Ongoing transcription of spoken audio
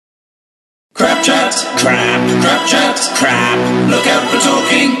Crap chat, crap chat, crap. Look out for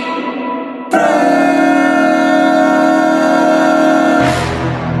talking.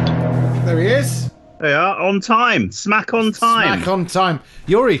 There he is. They are on time. Smack on time. Smack on time.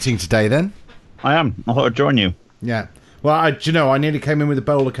 You're eating today, then? I am. I thought I'd join you. Yeah. Well, I nearly came in with a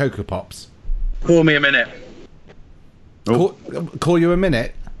bowl of Cocoa Pops. Call me a minute. Call you a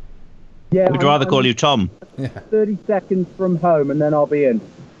minute? Yeah, We'd rather call you Tom. 30 seconds from home and then I'll be in.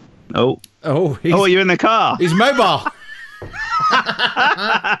 Oh, He's you're in the car. He's mobile.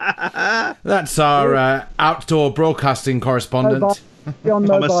 That's our outdoor broadcasting correspondent. John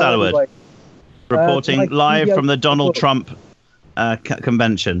Thomas Mobile, Salwood. anyway. Reporting my live studio- from the Donald Trump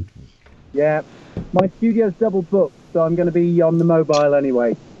convention. Yeah, my studio's double booked, so I'm going to be on the mobile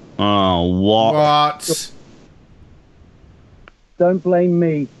anyway. Oh, what? What? Don't blame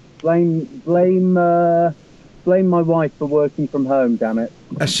me. Blame my wife for working from home. Damn it.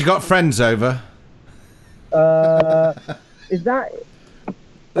 Has she got friends over? Is that?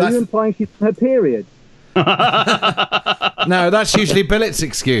 Are you implying she's on her period? No, that's usually Billet's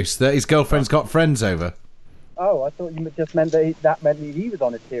excuse that his girlfriend's got friends over. Oh, I thought you just meant that meant he was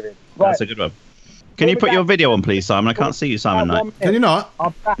on his period. Right. That's a good one. Can you put your video on, please, Simon? I can't see you, Simon. Knight. Can you not?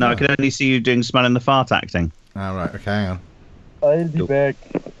 No, I can only see you doing smelling the fart acting. Oh, right. Okay, hang on. I'll be back.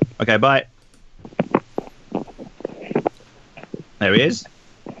 Okay, bye. There he is.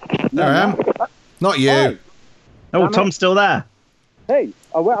 There I am. Not you. Hi. Oh, Damn it. Tom's still there. Hey,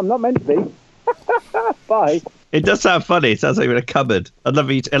 I'm not meant to be. Bye. It does sound funny. It sounds like you're in a cupboard. I'd love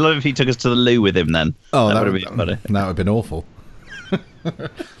if he took us to the loo with him then. Oh, that would have been funny. That would have been awful.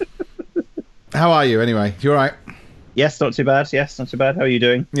 How are you, anyway? You all right? Yes, not too bad. Yes, not too bad. How are you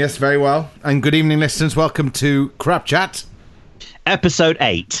doing? Yes, very well. And good evening, listeners. Welcome to Crap Chat. Episode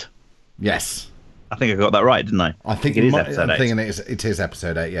 8. Yes. I think I got that right, didn't I? I think it is episode 8. I'm thinking it is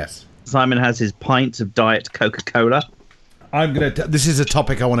episode 8, yes. Simon has his pint of Diet Coca-Cola. This is a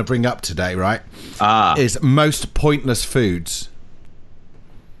topic I want to bring up today, right? Is most pointless foods.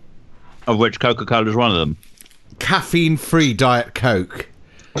 Of which Coca-Cola is one of them. Caffeine-free Diet Coke.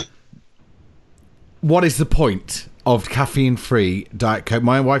 What is the point of caffeine-free Diet Coke?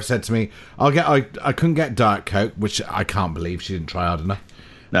 My wife said to me, I couldn't get Diet Coke, which I can't believe. She didn't try hard enough.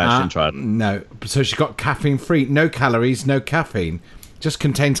 No, she didn't try it. No. So she got caffeine-free. No calories, no caffeine. Just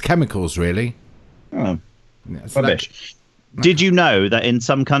contains chemicals, really. Oh, Yeah, so rubbish. Did you know that in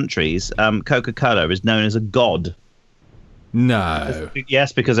some countries, Coca-Cola is known as a god? No.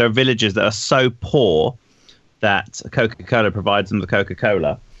 Yes, because there are villages that are so poor that Coca-Cola provides them with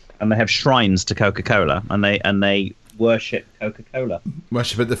Coca-Cola, and they have shrines to Coca-Cola, and they worship Coca-Cola.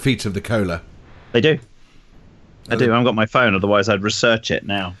 Worship at the feet of the cola. They do. I do. I haven't got my phone, otherwise I'd research it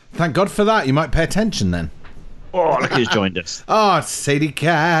now. Thank God for that. You might pay attention then. Oh, look who's joined us. Oh, Sadie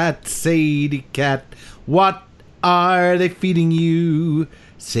Cat, what are they feeding you?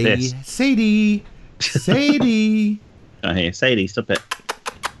 This. Sadie. I hear Sadie, stop it.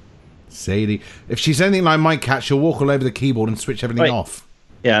 Sadie. If she's anything like my cat, she'll walk all over the keyboard and switch everything Wait. off.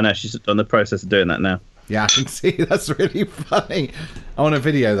 Yeah, I know. She's on the process of doing that now. Yeah, I can see. That's really funny. I want to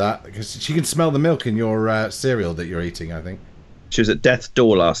video that because she can smell the milk in your cereal that you're eating, I think. She was at death's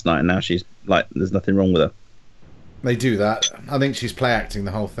door last night, and now she's like, there's nothing wrong with her. They do that. I think she's play acting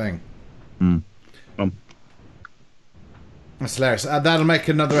the whole thing. That's hilarious. That'll make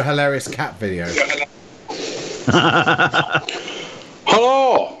another hilarious cat video.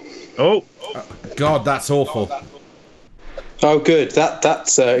 Hello. Oh, God, that's awful. Oh, good.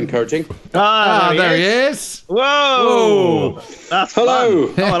 That's encouraging. There he is. Whoa! That's Hello.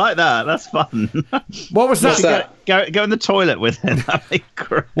 fun. Oh, I like that. That's fun. What was What's that? that? Go in the toilet with him. That'd be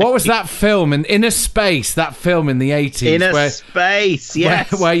great. What was that film in Inner Space? That film in the 80s, Inner Space,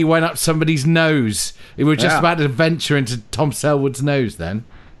 yes. where you went up somebody's nose. We were just Yeah. about to venture into Tom Selwood's nose. Then.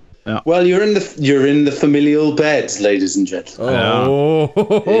 Well, you're in the familial bed, ladies and gentlemen. Oh,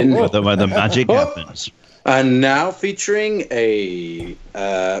 Where the magic happens. And now featuring a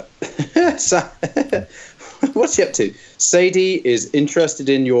what's she up to? Sadie is interested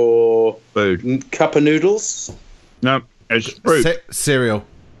in your Food. cup of noodles. No, it's fruit. cereal.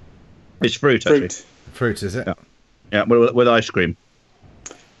 It's fruit, actually. Fruit. Fruit, is it? Yeah. Yeah, with ice cream.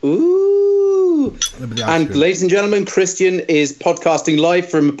 Ooh. With the ice And cream. ladies and gentlemen, Christian is podcasting live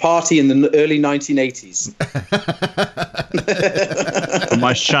from a party in the early 1980s. From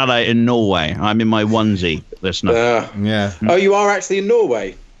my chalet in Norway. I'm in my onesie, listener. Yeah. Oh, you are actually in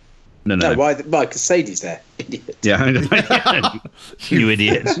Norway? No. No, why? Because Sadie's there. Idiot. Yeah. You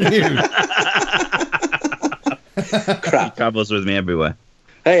idiot. Crap. Travels with me everywhere.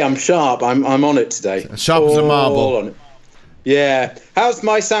 Hey, I'm sharp. I'm on it today. Sharp as a marble. All on it. Yeah. How's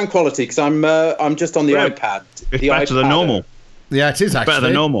my sound quality? Because I'm just on the Brilliant. iPad. It's the better than iPad. normal. Yeah, it is actually Better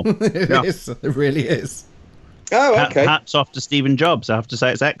than normal. It Yeah. is. It really is. Oh, okay. Hats off to Stephen Jobs. I have to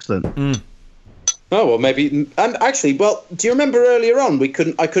say it's excellent. Oh well, maybe. And actually, well, do you remember earlier on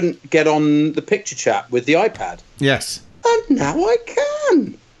I couldn't get on the picture chat with the iPad, Yes. and now I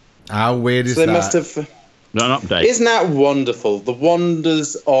can. How weird is So they that? must have. Not an update. Isn't that wonderful? The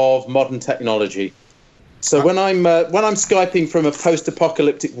wonders of modern technology. So when I'm skyping from a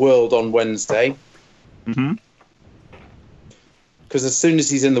post-apocalyptic world on Wednesday, Mhm. because as soon as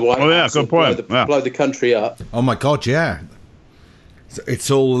he's in the White Oh, yeah, House, good he'll blow point. the, Yeah. blow the country up. Oh my god, yeah. So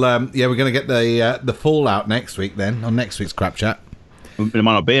it's all yeah. We're going to get the fallout next week then on next week's crap chat. It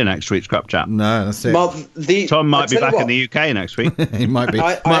might not be a next week's crap chat. No, that's it. Well, Tom I might be tell you back in what, the UK next week. He might be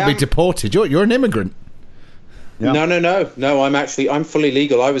I might be am- deported. You're an immigrant. Yeah. No. I'm fully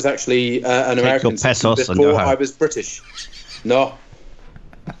legal. I was actually an Take American your pesos citizen and go before home. I was British. No.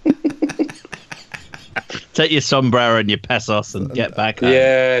 Take your sombrero and your pesos and get back home.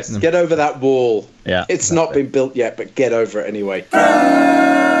 Yes. Get over that wall. Yeah, It's not been built yet, but get over it anyway.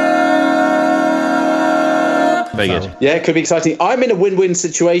 Very good. Yeah, it could be exciting. I'm in a win-win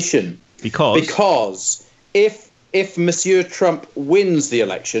situation Because if Monsieur Trump wins the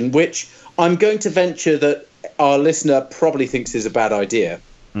election, which I'm going to venture that our listener probably thinks is a bad idea,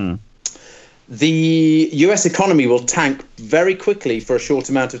 the US economy will tank very quickly for a short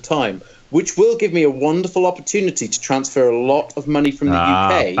amount of time, which will give me a wonderful opportunity to transfer a lot of money from the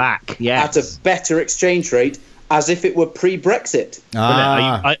UK back, yes. at a better exchange rate as if it were pre-Brexit.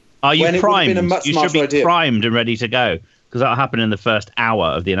 Are you When it would have been a primed? much You should smarter be idea. primed and ready to go because that'll happen in the first hour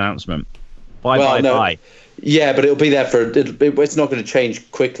of the announcement. Bye. Yeah, but it'll be there it's not going to change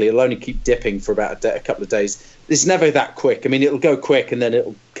quickly. It'll only keep dipping for about a couple of days. It's never that quick. I mean, it'll go quick and then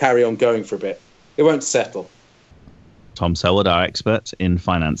it'll carry on going for a bit. It won't settle. Tom Selwood, our expert in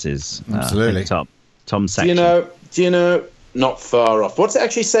finances. Absolutely. Tom Do section. you know, not far off. What's it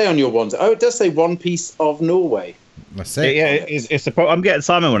actually say on your ones? Oh, it does say One Piece of Norway. That's Yeah, it. it's the I'm getting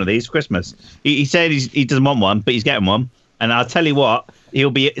Simon one of these for Christmas. He said he doesn't want one, but he's getting one. And I'll tell you what, he'll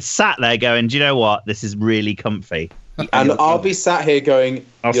be sat there going, "Do you know what? This is really comfy." And I'll be sat here going,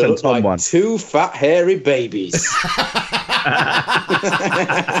 I'll "You send look Tom like one." two fat, hairy babies."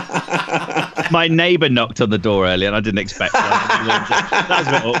 My neighbour knocked on the door earlier, and I didn't expect that. That's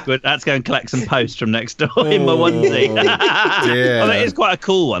a bit awkward. That's going to collect some post from next door in my onesie. dear. Well, it is quite a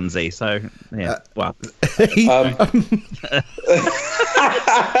cool onesie, so yeah. Well,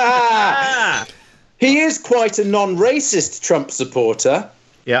 He is quite a non-racist Trump supporter.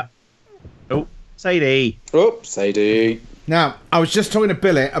 yeah. Oh, Sadie. Oh, Sadie. Now, I was just talking to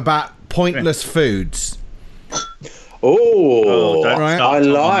Billy about pointless foods. Oh, don't Right. start I Tom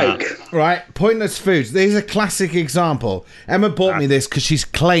on like. that. Right, pointless foods. There's a classic example. Emma bought me this because she's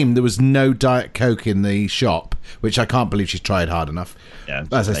claimed there was no Diet Coke in the shop, which I can't believe she's tried hard enough. Yeah,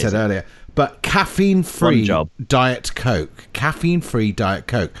 as I she's said lazy. earlier. But caffeine-free One job. Diet Coke. Caffeine-free Diet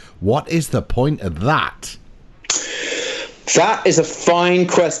Coke. What is the point of that? That is a fine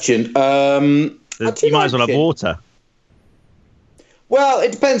question. You might as well have it? water. Well,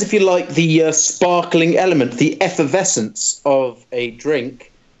 it depends if you like the sparkling element, the effervescence of a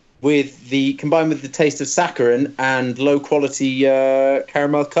drink, combined with the taste of saccharin and low quality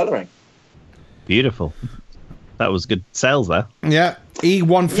caramel colouring. Beautiful. That was good sales there. Yeah,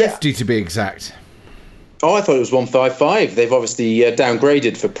 E150 to be exact. Oh, I thought it was 155. They've obviously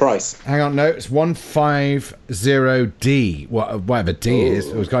downgraded for price. Hang on, no, it's 150D, whatever D is.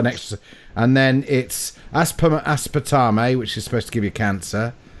 It's got an extra, and then it's aspartame, which is supposed to give you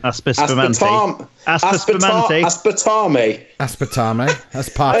cancer. Aspartame. Aspartame. Aspartame, How do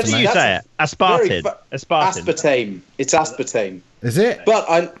aspartame. you say it? Aspartame. Very Aspartame. Aspartame. It's aspartame. Is it? But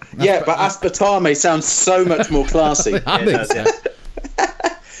aspartame sounds so much more classy. I think so.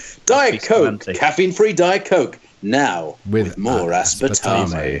 Diet Coke, Aspartame. caffeine-free Diet Coke, now with more aspartame.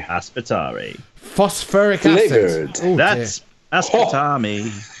 aspartame. Aspartame. Phosphoric Delivered. acid. Oh, That's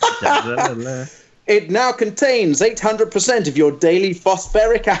aspartame. Da, da, da, da. It now contains 800% of your daily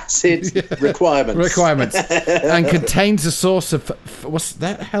phosphoric acid requirements. requirements and contains a source of what's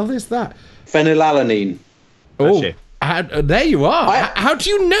that? The hell is that? Phenylalanine. Oh, you. there you are. I- How do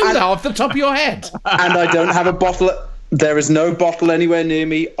you know that off the top of your head? And I don't have a bottle. There is no bottle anywhere near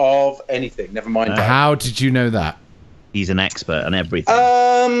me of anything. Never mind that. How did you know that? He's an expert on everything.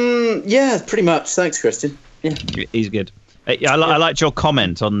 Yeah, pretty much. Thanks, Christian. Yeah. He's good. I liked your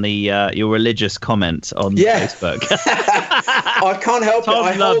comment on the your religious comment on Yeah. Facebook. I can't help it. I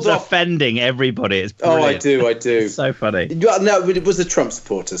Tom loves hold off. offending everybody. It's Oh, I brilliant. do. It's so funny. Well, no, it was a Trump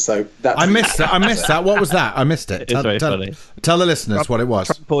supporter, so that I missed that. What was that? I missed it. It's very funny. Tell the listeners what it was.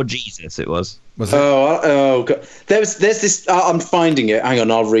 Trump or Jesus? It was. Was it? Oh God! There's this. I'm finding it. Hang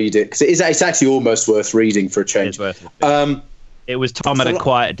on, I'll read it because it's actually almost worth reading for a It's change. worth it. It was Tom had a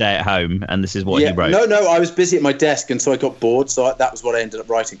quiet day at home, and this is what he wrote. No, I was busy at my desk, and so I got bored. So that was what I ended up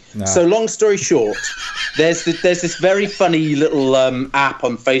writing. No. So, long story short, there's this very funny little app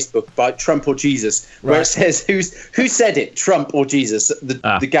on Facebook by Trump or Jesus, where Right. it says who said it, Trump or Jesus.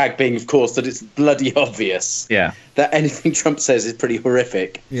 The gag being, of course, that it's bloody obvious. Yeah. That anything Trump says is pretty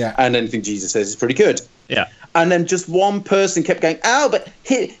horrific. Yeah. And anything Jesus says is pretty good. Yeah. And then just one person kept going, "Oh, but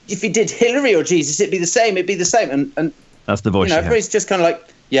if you did Hillary or Jesus, it'd be the same. It'd be the same." And That's the voice. you know, you have. everybody's just kind of like,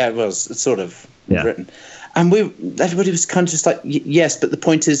 yeah, well, it's sort of Yeah. written. And everybody was kind of just like, yes, but the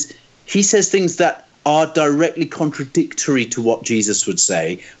point is, he says things that are directly contradictory to what Jesus would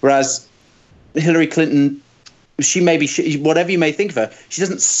say, whereas Hillary Clinton, whatever you may think of her, she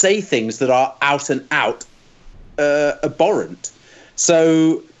doesn't say things that are out and out abhorrent.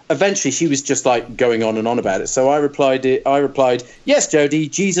 So eventually she was just like going on and on about it. So I replied, yes, Jody,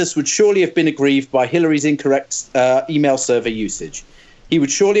 Jesus would surely have been aggrieved by Hillary's incorrect email server usage. He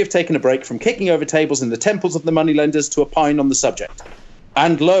would surely have taken a break from kicking over tables in the temples of the moneylenders to opine on the subject.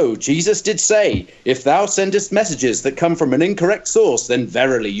 And lo, Jesus did say, if thou sendest messages that come from an incorrect source, then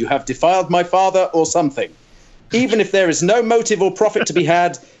verily you have defiled my father or something. Even if there is no motive or profit to be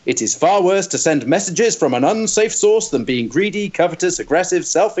had, it is far worse to send messages from an unsafe source than being greedy, covetous, aggressive,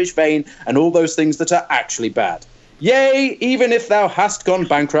 selfish, vain, and all those things that are actually bad. Yea, even if thou hast gone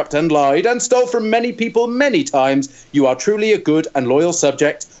bankrupt and lied and stole from many people many times, you are truly a good and loyal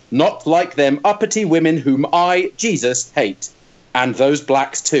subject, not like them uppity women whom I, Jesus, hate. And those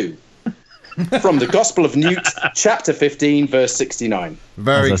blacks too. From the Gospel of Newt, chapter 15, verse 69.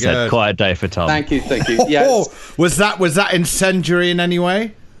 Very As I good. said, quiet day for Tom. Thank you. Yeah. Oh, was that incendiary in any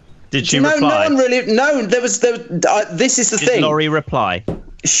way? Did she No, reply? no one really. No, there was. This is the Did thing. Laurie reply?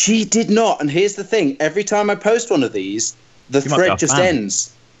 She did not. And here's the thing: every time I post one of these, the You might be thread a just fan.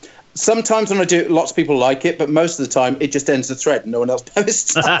 ends. Sometimes when I do it, lots of people like it, but most of the time it just ends the thread and no one else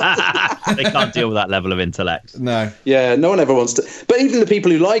posts. They can't deal with that level of intellect. No. Yeah, no one ever wants to. But even the people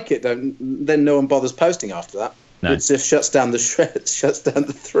who like it don't. Then no one bothers posting after that. No. It just shuts down the shred, shuts down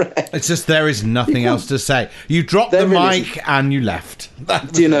the thread. It's just there is nothing else to say. You dropped the There really mic and you left.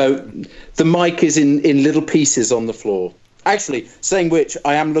 Do you know, the mic is in little pieces on the floor. Actually, saying which,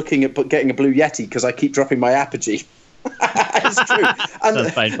 I am looking at getting a Blue Yeti because I keep dropping my Apogee. It's true, and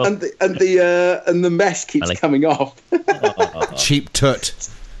That's painful. and the mesh keeps Really? coming off. Cheap tut.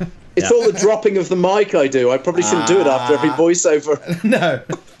 It's all the dropping of the mic I do. I probably shouldn't do it after every voiceover. No.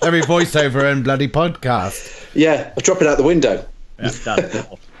 Every voiceover and bloody podcast. Yeah, I drop it out the window. Yeah, done.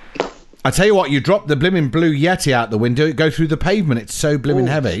 I tell you what, you drop the blimmin' Blue Yeti out the window, it goes through the pavement. It's so blimmin'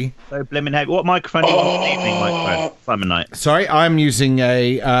 heavy. So blimmin' heavy. What microphone do you want? Evening microphone. Simon Knight. Sorry, I'm using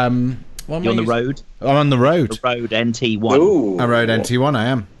a... what am You're I on the using? road. I'm on the road. The Road NT1. Ooh, I rode NT1, I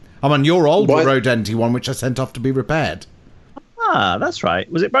am. I'm on your old Why- Road NT1, which I sent off to be repaired. Ah, that's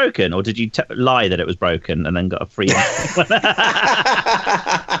right. Was it broken, or did you lie that it was broken and then got a free?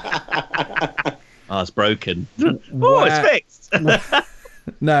 Oh, it's broken. Oh, it's fixed.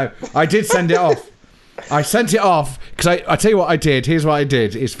 No, I did send it off. I sent it off because I tell you what I did. Here's what I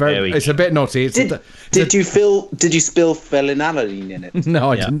did. It's it's a bit naughty. Did you spill phenylalaine in it?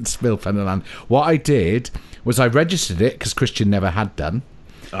 No, I Yeah. didn't spill phenyllan. What I did was I registered it because Christian never had done,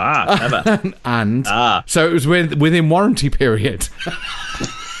 Clever. and so it was within warranty period.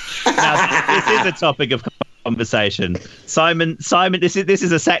 Now, this is a topic of conversation. Simon, this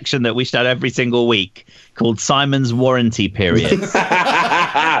is a section that we should have every single week called Simon's warranty period.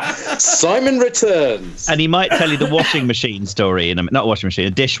 Simon returns. And he might tell you the washing machine story, not washing machine,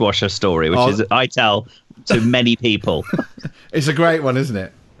 a dishwasher story, which is I tell to many people. It's a great one, isn't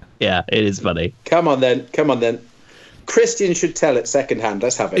it? Yeah, it is funny. Come on then. Christian should tell it secondhand.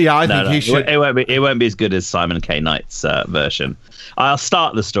 Let's have it. Yeah, I No, think he should. It won't be as good as Simon K. Knight's version. I'll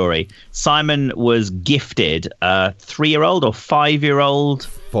start the story. Simon was gifted a 3-year-old or 5-year-old,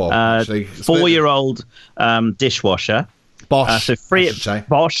 Four, actually. 4-year-old dishwasher. Bosch. So free I should say.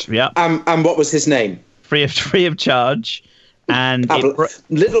 Bosch, yeah, And what was his name? free of charge, and Pablo.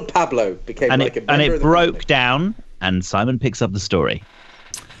 Little Pablo became like a member and it of the broke family. down. And Simon picks up the story.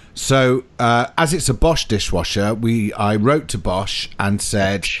 So, as it's a Bosch dishwasher, I wrote to Bosch and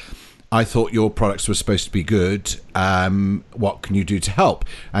said, I thought your products were supposed to be good. What can you do to help?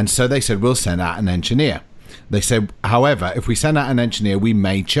 And so they said, we'll send out an engineer. They said, however, if we send out an engineer, we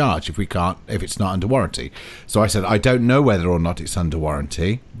may charge if it's not under warranty. So I said, I don't know whether or not it's under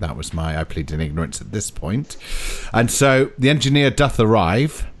warranty. That was I pleaded ignorance at this point. And so the engineer doth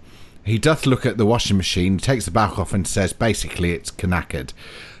arrive. He doth look at the washing machine, takes the back off and says, basically, it's knackered.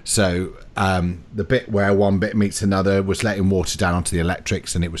 So the bit where one bit meets another was letting water down onto the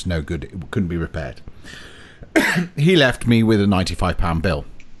electrics, and it was no good. It couldn't be repaired. He left me with a £95 bill.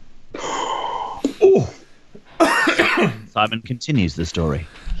 Simon continues the story.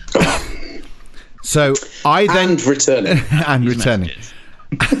 So I then And returning. and returning.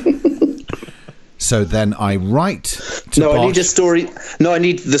 Messages. So then I write to No, I Bosch. need a story. No, I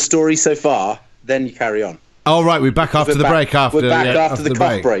need the story so far. Then you carry on. Oh, right, we're back after the break. We're back after the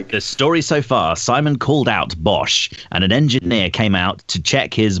cough break. The story so far, Simon called out Bosch, and an engineer came out to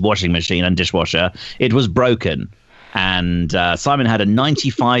check his washing machine and dishwasher. It was broken, and Simon had a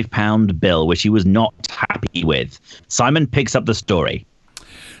 £95 bill, which he was not happy with. Simon picks up the story.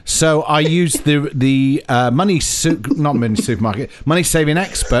 So I used the money saving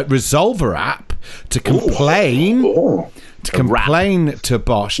expert Resolver app to complain. To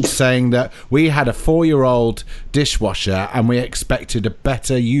Bosch, saying that we had a 4-year-old dishwasher and we expected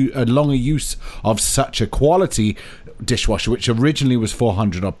a longer use of such a quality dishwasher, which originally was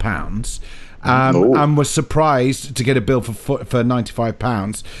 £400 and was surprised to get a bill for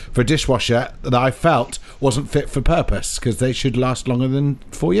 £95 for a dishwasher that I felt wasn't fit for purpose because they should last longer than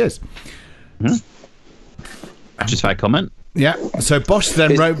 4 years. Just a comment. Yeah. So Bosch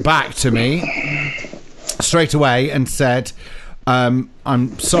then wrote back to me straight away and said, I'm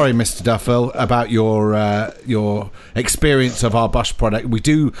sorry, Mr. Duffield, about your experience of our Bosch product. We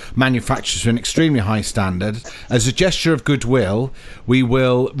do manufacture to an extremely high standard. As a gesture of goodwill, we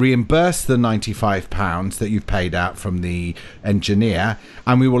will reimburse the £95 that you've paid out from the engineer,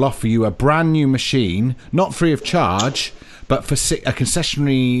 and we will offer you a brand new machine, not free of charge, but for a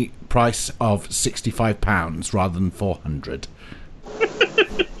concessionary price of £65 rather than £400.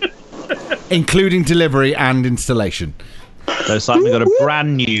 Including delivery and installation. So Simon got a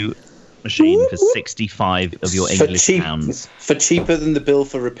brand new machine for 65 of your English pounds. For cheaper than the bill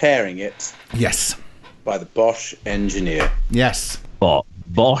for repairing it Yes. by the Bosch engineer. Yes.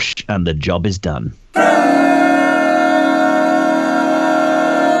 Bosch, and the job is done.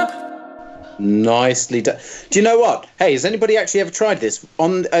 Nicely done. Do you know what? Hey, has anybody actually ever tried this?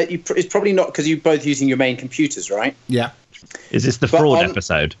 It's probably not because you're both using your main computers, right? Yeah. Is this the But fraud on-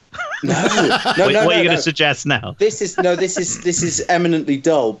 episode? No, What are you going to suggest now? This is eminently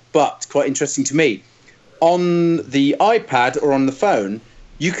dull, but quite interesting to me. On the iPad or on the phone,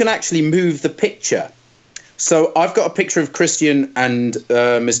 you can actually move the picture. So I've got a picture of Christian and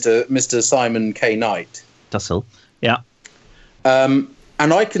Mr. Simon K. Knight, Tussle. Yeah.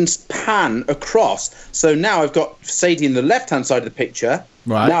 and I can pan across. So now I've got Sadie in the left-hand side of the picture.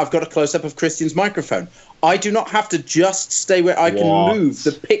 Right. Now I've got a close-up of Christian's microphone. I do not have to just stay where I can What? move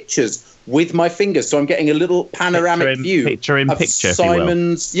the pictures with my fingers. So I'm getting a little panoramic view picture in of picture, if you will.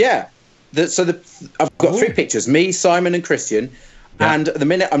 Simon's. Yeah. I've got 3 pictures: me, Simon, and Christian. Yeah. And at the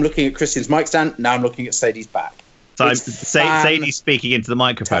minute I'm looking at Christian's mic stand. Now I'm looking at Sadie's back. So It's Sadie's speaking into the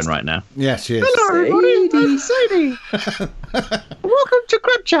microphone right now. Yes, she is. Sadie. Sadie. Welcome to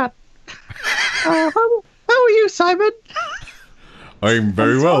Crab Chat. How are you, Simon? I'm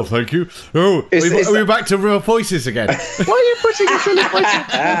very well, thank you. Oh, we're back to real voices again. Why are you putting a silly voice in,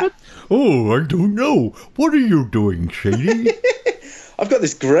 Simon? Oh, I don't know. What are you doing, Sadie? I've got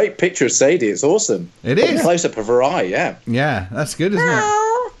this great picture of Sadie. It's awesome. It is. Close up of her eye. Yeah. Yeah, that's good, isn't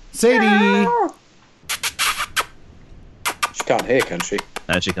it? Sadie! She can't hear, can she?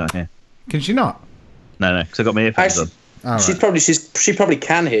 No, she can't hear. Can she not? No, because I've got my earphones on. Actually, All she right. probably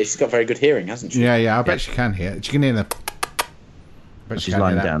can hear. She's got very good hearing, hasn't she? Yeah, I bet she can hear. She can hear the... She's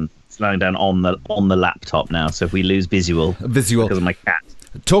lying down. She's lying down on the laptop now. So if we lose visual Visual. because of my cat.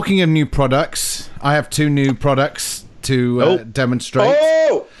 Talking of new products, I have 2 new products to demonstrate.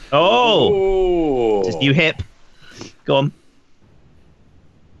 Oh! Oh, just new hip. Go on.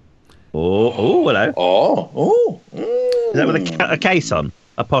 Oh, hello. Oh! Is that with a case on?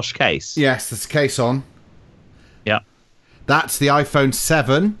 A posh case? Yes, there's a case on. Yeah. That's the iPhone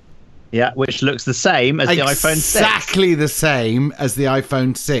 7. Yeah, which looks the same as the iPhone 6. Exactly the same as the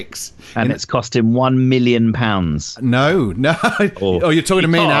iPhone 6. And it's cost him £1 million. No. Oh, you're talking to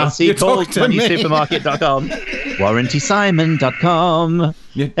me now. He You're called talking to me. moneysupermarket.com, warrantysimon.com.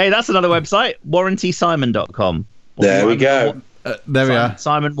 Yeah. Hey, that's another website, warrantysimon.com. There we go. There we are.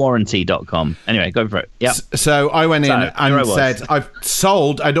 SimonWarranty.com. Anyway, go for it. Yeah. So I went in So, here I and was. said,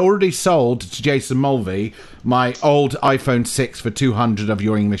 I'd already sold to Jason Mulvey my old iPhone 6 for 200 of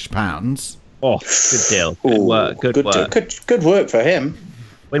your English pounds. Oh, good deal. Good Ooh, work. Good work. Good work for him.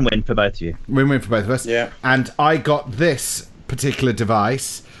 Win-win for both of you. Win-win for both of us. Yeah. And I got this particular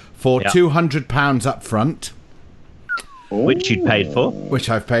device for Yeah. £200 up front, Which you'd paid for. which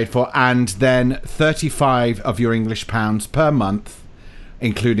I've paid for, and then 35 of your English pounds per month,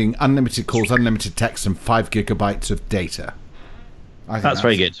 including unlimited calls, unlimited text, and 5 gigabytes of data. I think That's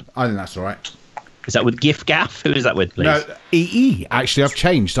very good. I think that's all right. Is that with GIF-GAF? Who is that with, please? No, EE. Actually, I've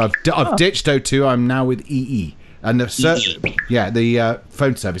changed. I've ditched O2. I'm now with EE. And the the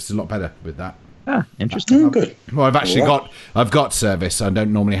phone service is a lot better with that. Ah, interesting. Good. Well, I've actually All right. I've got service. I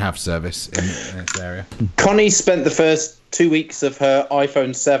don't normally have service in this area. Connie spent the first 2 weeks of her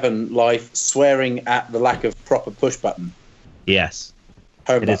iPhone 7 life swearing at the lack of proper push button. Yes.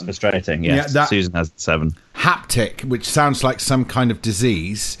 Home It is button. frustrating, yes. Yeah, that- Susan has 7. Haptic, which sounds like some kind of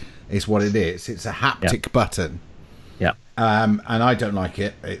disease, is what it is. It's a haptic button. Yeah. And I don't like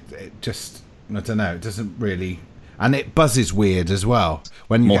it. It just, I don't know, it doesn't really... And it buzzes weird as well.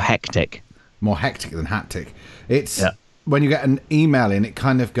 When you More get- hectic. More hectic than haptic. It's Yeah. when you get an email in, it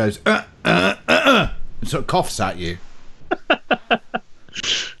kind of goes, it sort of coughs at you.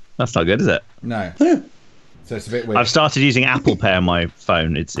 That's not good, is it? No. Yeah. So it's a bit weird. I've started using Apple Pay on my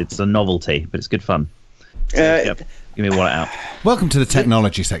phone. It's a novelty, but it's good fun. Yep. Give me a wallet out. Welcome to the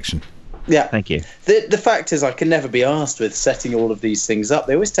technology section. Yeah. Thank you. The fact is, I can never be asked with setting all of these things up.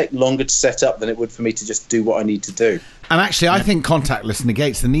 They always take longer to set up than it would for me to just do what I need to do. And actually, I think contactless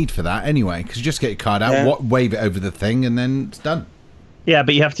negates the need for that anyway, because you just get your card out, Yeah. wave it over the thing, and then it's done. Yeah,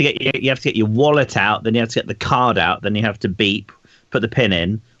 but you have to get your wallet out, then you have to get the card out, then you have to beep, put the pin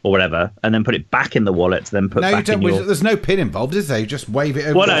in or whatever, and then put it back in the wallet, then put No, you back don't. in your. There's no pin involved, is there? You just wave it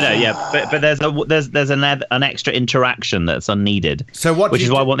over. Well, the no, yeah, but there's an extra interaction that's unneeded. So what do Which you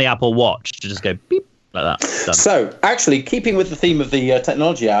is why I do- want the Apple Watch to just go beep like that. Done. So, actually, keeping with the theme of the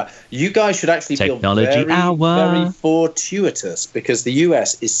technology hour, you guys should actually Technology feel very, hour. very fortuitous because the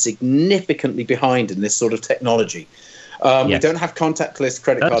US is significantly behind in this sort of technology. We Yes. don't have contactless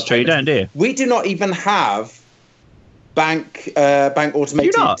credit card That's true. You don't, payments. do you? We do not even have bank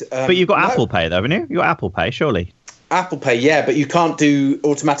automated. You're not. But you've got no. Apple Pay, though, haven't you? You got Apple Pay, surely. Apple Pay, yeah, but you can't do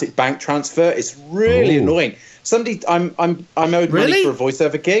automatic bank transfer. It's really Ooh. annoying. I'm owed Really? money for a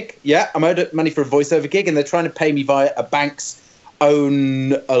voiceover gig. Yeah, I'm owed money for a voiceover gig, and they're trying to pay me via a bank's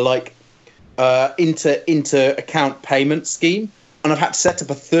own inter account payment scheme, and I've had to set up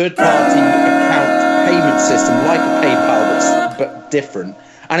a third party account payment system like a PayPal, but different,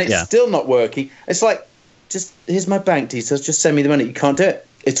 and it's Yeah. still not working. It's like, just here's my bank details, just send me the money. You can't do it.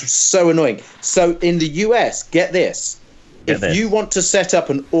 It's so annoying. So in the US, get this. If you want to set up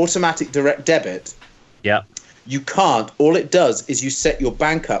an automatic direct debit, Yeah. you can't. All it does is you set your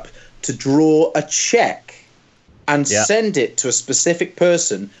bank up to draw a check and Yeah. send it to a specific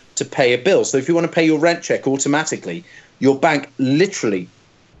person to pay a bill. So if you want to pay your rent check automatically, your bank literally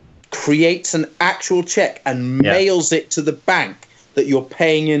creates an actual check and Yeah. mails it to the bank that you're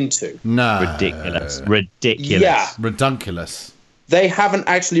paying into. No. Ridiculous. Ridiculous. Yeah. Redunculous. They haven't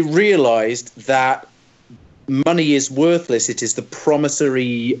actually realized that money is worthless. It is the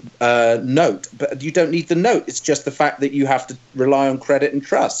promissory note, but you don't need the note. It's just the fact that you have to rely on credit and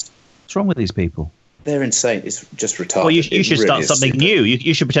trust. What's wrong with these people? They're insane. It's just retarded. Well, you It should really start is something stupid. new.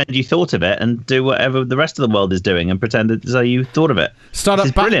 You should pretend you thought of it and do whatever the rest of the world is doing and pretend as though you thought of it. Start This up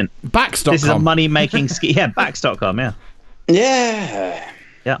is brilliant. Backs.com. This is a money-making scheme. Yeah, Backs.com, yeah. Yeah.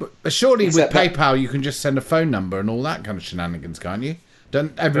 Yeah. But surely Except with that- PayPal you can just send a phone number and all that kind of shenanigans, can't you?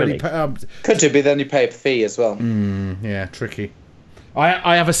 Don't everybody? Really? Could do, but then you pay a fee as well. Yeah, tricky.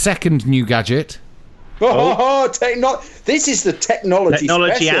 I have a second new gadget. This is the technology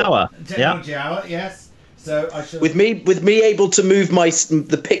Technology special. hour. Yeah. hour, yes. So I should. With me able to move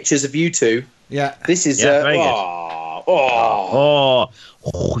the pictures of you two. Yeah. This is Yeah, very good. oh.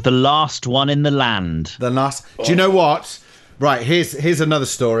 Oh, the last one in the land. The last. Do you know what? Right, here's another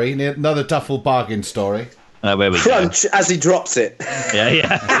story, another duffel bargain story. Where we go. Crunch as he drops it.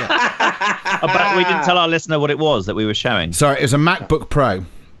 Yeah. But we didn't tell our listener what it was that we were showing. Sorry, it was a MacBook Pro.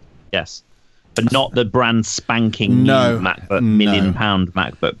 Yes. But not the brand spanking No, new MacBook, no. £1 million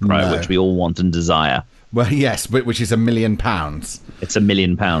MacBook Pro, No. which we all want and desire. Well, yes, which is £1 million. It's £1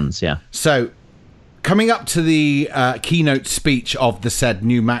 million, yeah. So, coming up to the keynote speech of the said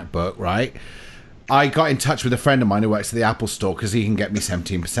new MacBook, right? I got in touch with a friend of mine who works at the Apple Store because he can get me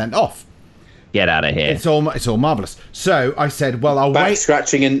 17% off. Get out of here. It's all marvelous. So I said, "Well, I'll Back wait."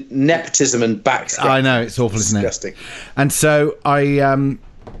 scratching and nepotism and back scratching. I know it's awful, isn't it? Disgusting. And so I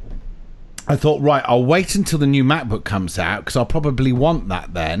thought, right, I'll wait until the new MacBook comes out because I'll probably want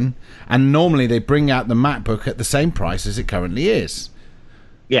that then. And normally they bring out the MacBook at the same price as it currently is.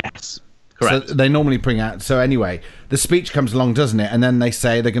 Yes, Correct. So they normally bring out. So anyway, the speech comes along, doesn't it? And then they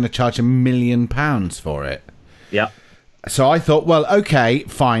say they're going to charge £1 million for it. Yeah. So I thought, well, okay,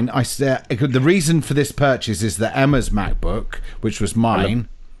 fine. The reason for this purchase is that Emma's MacBook, which was mine.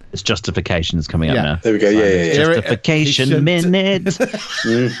 It's justifications coming up Yeah. now. There we go. Yeah. Justification minute.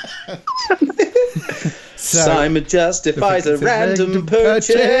 Simon justifies a random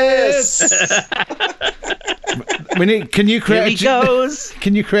purchase. Can you create? Here he goes.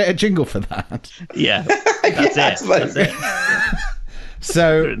 Can you create a jingle for that? Yeah, that's it.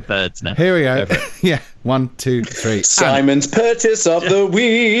 So We're in thirds now. here we go. Yeah, 1, 2, 3. Simon's purchase of the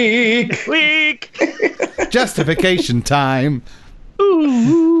week. Week. Justification time.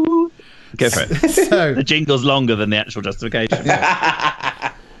 Ooh. Go for it. So The jingle's longer than the actual justification.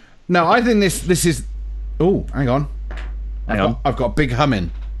 no, I think this is. Oh, hang on. I've got big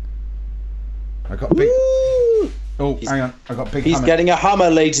humming. I got big. Oh, hang on. I got big. He's humming. getting a Hummer,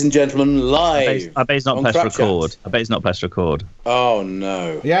 ladies and gentlemen, live. I bet he's not on pressed Crap record. Chat. I bet he's not pressed record. Oh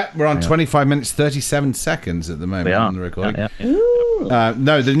no. Yeah, we're on 25 minutes 37 seconds at the moment We are. on the recording. Yeah.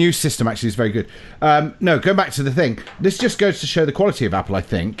 No, the new system actually is very good. No, go back to the thing. This just goes to show the quality of Apple, I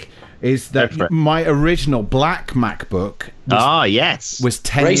think, is Go for that it. my original black MacBook Yes. was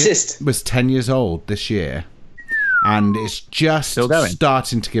 10 Racist. was 10 years old this year. And it's just Still going.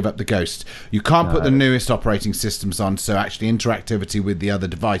 starting to give up the ghost. You can't put the newest operating systems on, so actually interactivity with the other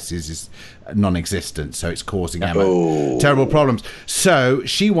devices is non-existent. So it's causing Emma terrible problems. So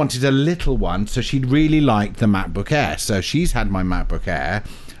she wanted a little one, so she'd really liked the MacBook Air. So she's had my MacBook Air,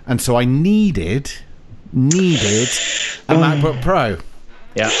 and so I needed a MacBook Pro.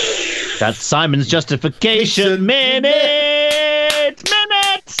 Yeah. That's Simon's justification minute.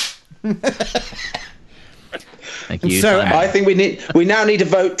 Thank you. So, Simon. I think we now need a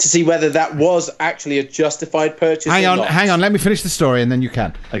vote to see whether that was actually a justified purchase. Hang or on, not. hang on. Let me finish the story, and then you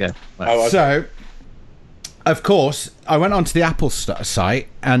can. Okay. Oh, okay. So, of course, I went onto the Apple site,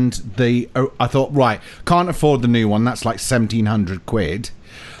 and I thought, right, can't afford the new one. That's like 1,700 quid.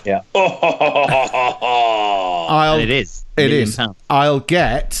 Yeah. I'll, And it is. It £1 million. is. I'll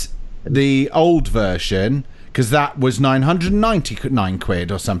get the old version because that was 999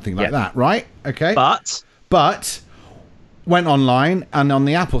 quid or something like Yeah. that, right? Okay. But Went online, and on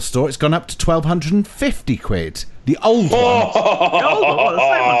the Apple Store, it's gone up to 1,250 quid. The old one. the same one's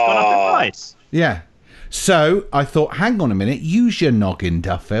gone up in price. Yeah. So I thought, hang on a minute, use your noggin,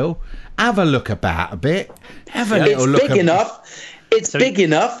 Duffield. Have a look about a bit. Have a little It's look. big enough. It's big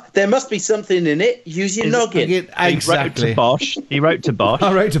enough. There must be something in it. Use your noggin. Exactly. He wrote to Bosch.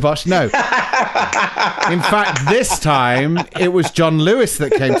 I wrote to Bosch. No. In fact, this time it was John Lewis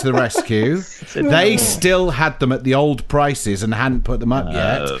that came to the rescue. They still had them at the old prices and hadn't put them up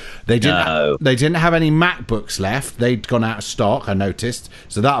yet. They didn't. No. They didn't have any MacBooks left. They'd gone out of stock. I noticed.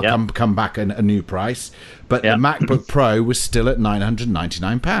 So that'll come back at a new price. But the MacBook Pro was still at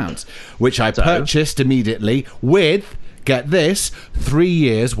 £999, which I purchased immediately with, get this, 3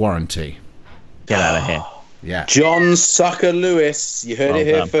 years warranty. Get out of here. Yeah. John Sucker Lewis. You heard it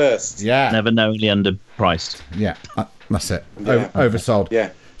here done. first. Yeah. Never knowingly underpriced. Yeah. That's it. Yeah. Oversold. Yeah.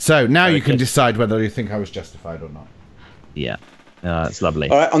 So now you can good. decide whether you think I was justified or not. Yeah. That's lovely.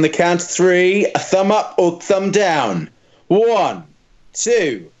 All right, on the count of three, a thumb up or thumb down. 1,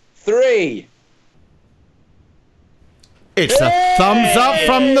 2, 3. It's a thumbs up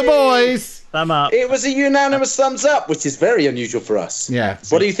from the boys. Thumb up. It was a unanimous thumbs up, which is very unusual for us. Yeah.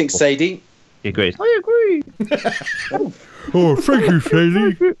 What do you think, Sadie? He agrees. I agree. Oh, thank you,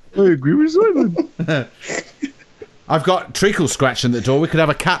 Sadie. I agree with Simon. I've got treacle scratching at the door. We could have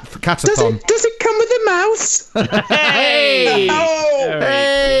a Does catathon. it come with a mouse? Hey! Oh!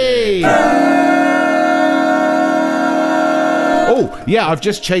 Hey! Oh, yeah, I've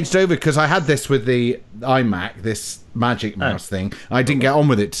just changed over because I had this with the iMac, this Magic Mouse thing. I didn't get on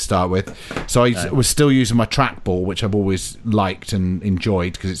with it to start with. So I was still using my trackball, which I've always liked and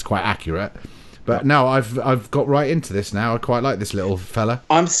enjoyed because it's quite accurate. But no, I've got right into this now. I quite like this little fella.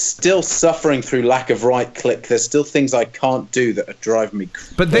 I'm still suffering through lack of right click. There's still things I can't do that are driving me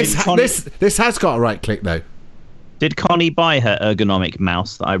crazy. But this has got a right click, though. Did Connie buy her ergonomic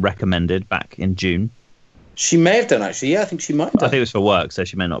mouse that I recommended back in June? She may have done, actually. Yeah, I think she might have I done. think it was for work, so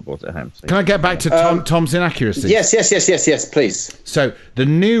she may not have brought it home. So. Can I get back to Tom's inaccuracy? Yes, please. So the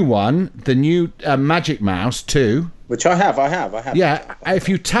new one, the new Magic Mouse 2. Which I have. Yeah, if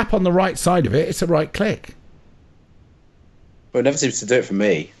you tap on the right side of it, it's a right click. But it never seems to do it for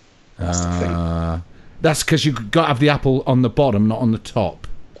me. That's the thing. That's because you've got to have the apple on the bottom, not on the top.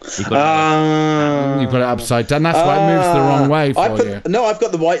 You've got You put it upside down. That's why it moves the wrong way for you. No, I've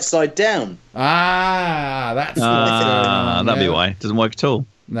got the white side down. That's what's going on. that'd be yeah. why. It doesn't work at all.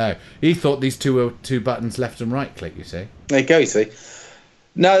 No, he thought these two were two buttons, left and right click. You see. There you go. You see.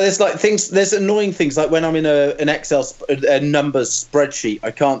 No, there's like things. There's annoying things like when I'm in an Excel a numbers spreadsheet,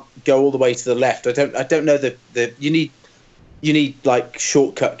 I can't go all the way to the left. I don't know the. You need like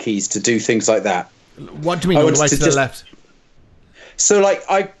shortcut keys to do things like that. What do you mean all the way to the left? So like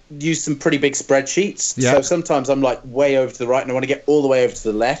I use some pretty big spreadsheets. Yeah. So sometimes I'm like way over to the right, and I want to get all the way over to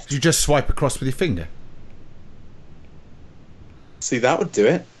the left. You just swipe across with your finger. See, that would do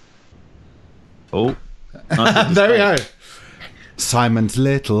it. Oh, There we go. Simon's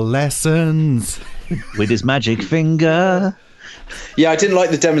little lessons. with his magic finger. Yeah, I didn't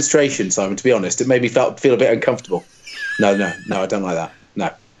like the demonstration, Simon. To be honest, it made me feel a bit uncomfortable. No, I don't like that. No.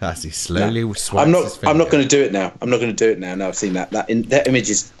 As he slowly swipes I'm his not. finger. I'm not going to do it now. I'm not going to do it now. No, I've seen that. That image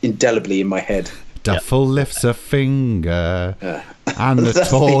is indelibly in my head. Duffel lifts a finger, and the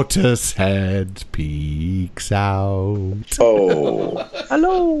tortoise head peeks out. Oh,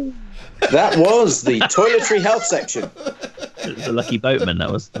 Hello. that was the toiletry health section. It was a Lucky Boatman. That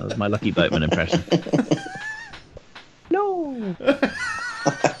was my Lucky Boatman impression. No.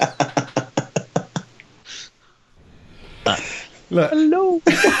 Look, Hello.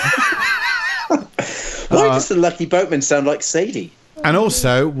 Why does the Lucky Boatman sound like Sadie? and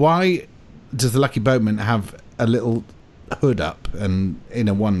also, why does the Lucky Boatman have a little hood up and in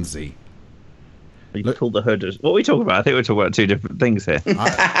a onesie? You pulled the hood. What are we talking about? I think we're talking about two different things here.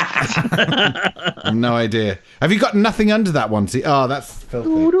 I have no idea. Have you got nothing under that onesie? Oh, that's filthy.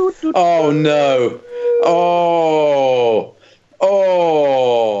 Oh no! Oh!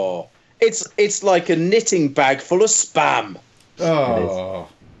 It's like a knitting bag full of spam. Oh,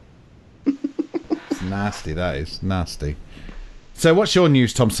 it's nasty. That is nasty. So, what's your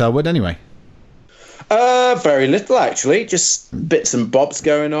news, Tom Selwood? Anyway, Very little actually. Just bits and bobs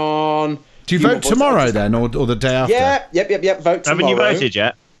going on. do you Few vote more votes. tomorrow then, or the day after? Yeah, yep. Vote tomorrow. Haven't you voted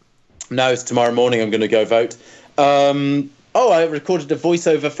yet? No, it's tomorrow morning. I'm going to go vote. I recorded a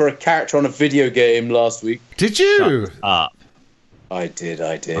voiceover for a character on a video game last week. Did you? Up. I did.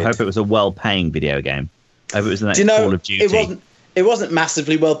 I hope it was a well-paying video game. I hope it was the next Do you know, Call of Duty. it wasn't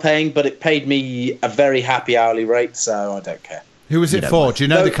massively well paying, but it paid me a very happy hourly rate, so I don't care. Who was it don't for? mind. Do you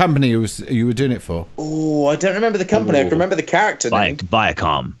know No. the company you were doing it for? Oh, I don't remember the company. I can remember the character name.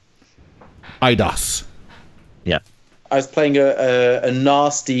 Viacom. IDOS. Yeah. I was playing a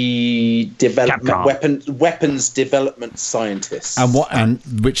nasty Capcom. weapons development scientist. And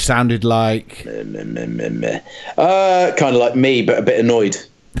which sounded like Kind of like me, but a bit annoyed.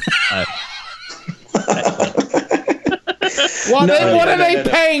 what No, are no, they no, no.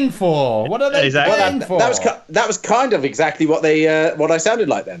 paying for? What are they Exactly. paying for? That was kind of exactly what I sounded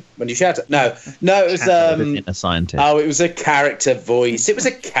like then when you shouted. No, it was a scientist. it was a character voice. It was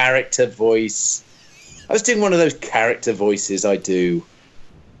a character voice. I was doing one of those character voices I do.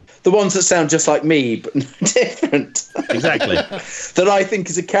 The ones that sound just like me, but different. Exactly. That I think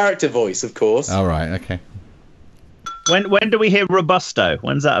is a character voice, of course. All right. Okay. When do we hear Robusto?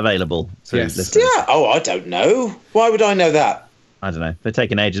 When's that available? To Yes. listeners? Yeah. Oh, I don't know. Why would I know that? I don't know. They're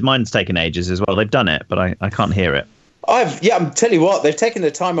taking ages. Mine's taken ages as well. They've done it, but I can't hear it. I'm telling you what, they've taken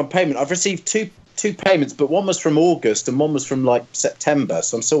their time on payment. I've received two payments, but one was from August and one was from like September,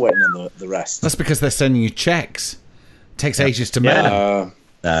 so I'm still waiting on the rest. That's because they're sending you checks. It takes ages to mail them.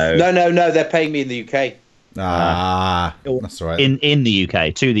 No. They're paying me in the UK. That's all right. In the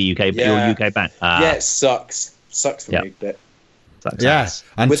UK, to the UK, but Yeah. your UK bank. Yeah, it sucks for Yep. me a bit. Yeah. With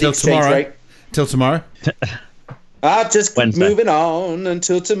the Until exchange tomorrow. rate. Till tomorrow. I just keep Wednesday. moving on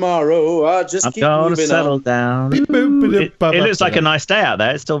until tomorrow. I just I'm keep going to moving settle on. down. It looks like a nice day out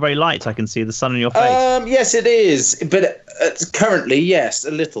there. It's still very light. I can see the sun on your face. Yes, it is, but currently, yes,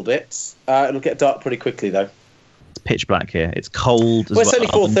 a little bit. It'll get dark pretty quickly, though. It's pitch black here. It's cold as Well, it's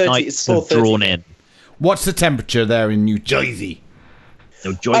well. only 4:30. The nights It's have 4:30. drawn in. What's the temperature there in New Jersey?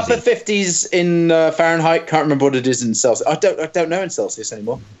 Oh, Upper Joyzy. 50s in Fahrenheit. Can't remember what it is in Celsius. I don't know in Celsius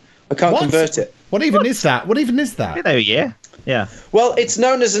anymore. I can't convert it. What even is that? What even is that? There, yeah. Yeah. Well, it's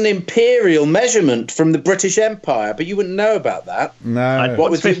known as an imperial measurement from the British Empire, but you wouldn't know about that. No.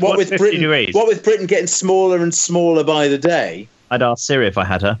 What's 50 Britain, degrees? what with Britain getting smaller and smaller by the day. I'd ask Siri if I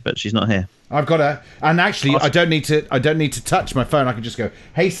had her, but she's not here. I've got a, and actually, I don't need to touch my phone. I can just go,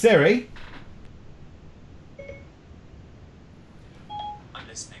 "Hey Siri, I'm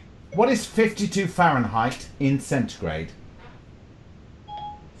listening. what is 52 Fahrenheit in centigrade?"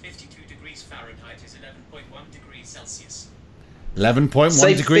 52 degrees Fahrenheit is 11.1 degrees Celsius. 11.1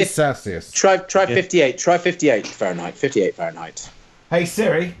 Say degrees fif- Celsius. Try 58. Try 58 Fahrenheit. 58 Fahrenheit. Hey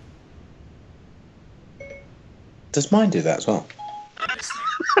Siri. Does mine do that as well?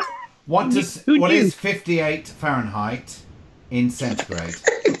 What Who knew? is 58 Fahrenheit in centigrade?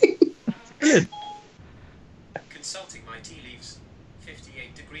 Consulting my tea leaves,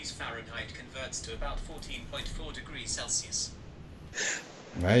 58 degrees Fahrenheit converts to about 14.4 degrees Celsius.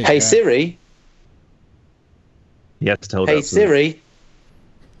 There you Hey go. Siri. You have to hold Hey up. Siri.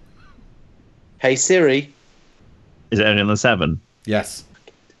 Hey Siri. Is it only on the 7? Yes.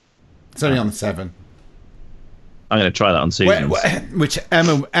 It's only on the 7. I'm going to try that on Susan's. Which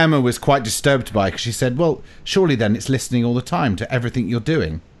Emma was quite disturbed by, because she said, well, surely then it's listening all the time to everything you're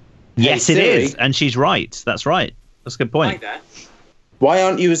doing. Yes, Hey, it Siri. is. And she's right. That's right. That's a good Hi point. there. Why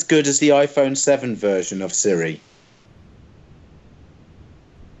aren't you as good as the iPhone 7 version of Siri?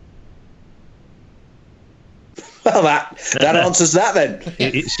 Well, that answers that then.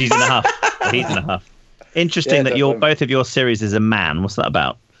 She's in a huff. He's in a huff. Interesting Yeah, that both of your series is a man. What's that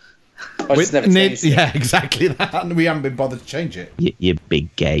about? I just never changed it. Yeah, exactly that. And we haven't been bothered to change it. You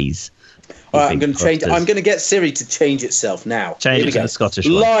big gays. All right, I'm going to change it. I'm going to get Siri to change itself now. Change Here it we to go. the Scottish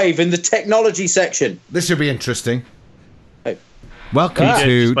one. Live in the technology section. This should be interesting. Hey. Welcome Ah.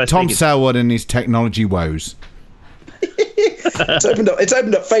 to Supposed to Tom be- Selwood and his technology woes. It's opened up. It's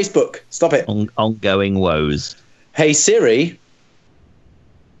opened up Facebook. Stop it. Ongoing woes. Hey Siri,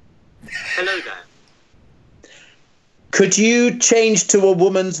 Hello there. could you change to a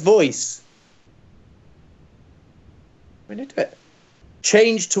woman's voice? We need it.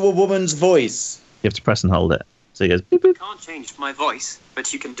 Change to a woman's voice. You have to press and hold it. So he goes, beep, beep. Can't change my voice,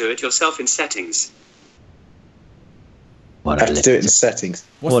 but you can do it yourself in settings. What I have to do it in settings.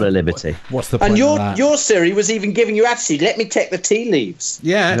 What a liberty. What's the point And of that? your Siri was even giving you attitude. Let me check the tea leaves.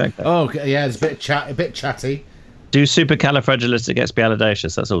 Yeah. Exactly. Oh, okay, yeah, it's a bit chatty. Do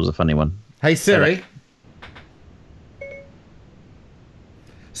supercalifragilisticexpialidocious. That's always a funny one. Hey Siri.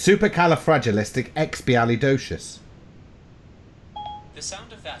 Supercalifragilisticexpialidocious. The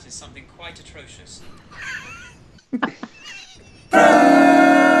sound of that is something quite atrocious.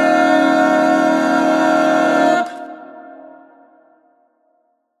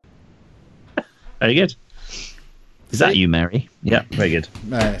 Very good. Is that you, Mary? Yeah, very good.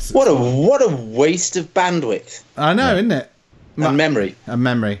 What a waste of bandwidth I know, isn't it? and memory. A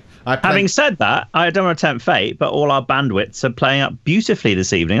memory. Having said that, I don't want to tempt fate, but all our bandwidths are playing up beautifully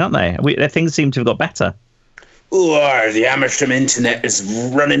this evening, aren't they? Things seem to have got better. Oh, the Amersham internet is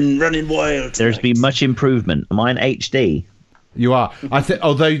running wild. There's tonight. been much improvement. Am I in HD? You are. I think,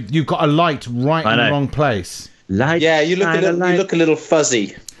 although you've got a light right I in the know. wrong place. Light, Yeah, you look a little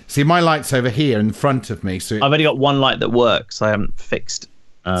fuzzy. See, my light's over here in front of me, so I've only got one light that works. I haven't fixed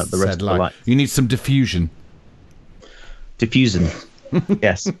the rest said of the light. light. You need some diffusion. Diffusing.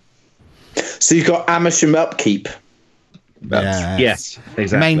 Yes. So you've got Amersham upkeep. Yes. Yes,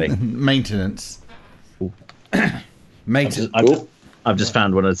 exactly. Maintenance. Maintenance. Cool. I've just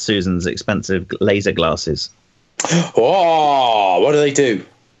found one of Susan's expensive laser glasses. Oh, what do they do?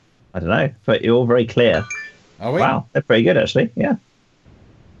 I don't know, but you're all very clear. Are we? Wow, they're pretty good, actually. Yeah.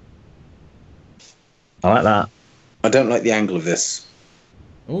 I like that. I don't like the angle of this.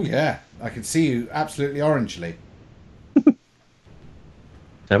 Oh yeah, I can see you absolutely orangely.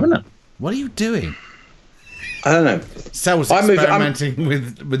 Haven't it? What are you doing? I don't know. Cell's I'm moving- experimenting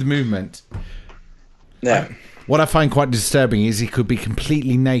with movement. Yeah. What I find quite disturbing is he could be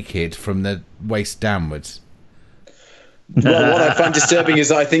completely naked from the waist downwards. Well, what I find disturbing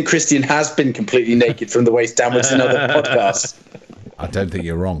is I think Christian has been completely naked from the waist downwards in other podcasts. I don't think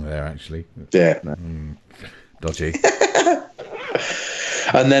you're wrong there, actually. Yeah. Dodgy.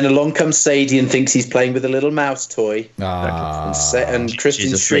 And then along comes Sadie and thinks he's playing with a little mouse toy. Ah. And Christian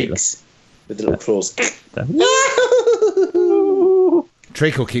she's a shrieks with the little claws.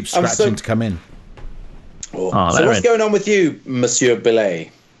 Treacle keeps I'm scratching so- to come in. So they're what's in. going on with you, Monsieur Belay?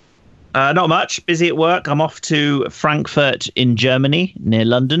 Not much. Busy at work. I'm off to Frankfurt in Germany, near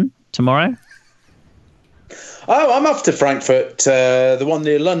London, tomorrow. Oh, I'm off to Frankfurt, the one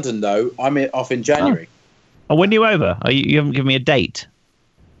near London, though. I'm off in January. Oh, when are you over? You haven't given me a date.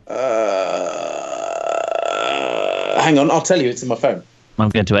 Hang on, I'll tell you. It's in my phone. I'm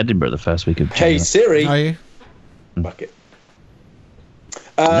going to Edinburgh the first week of Hey, January. Siri. Are you? Fuck it.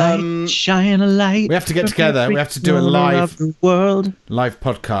 Light, shine a light. We have to get together. We have to do a corner live of the world.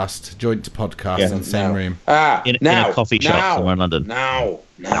 podcast, joint podcast Yeah. in the same Now. room. In Now. a coffee shop now, somewhere in London. Now.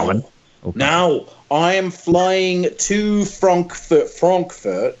 Okay. I am flying to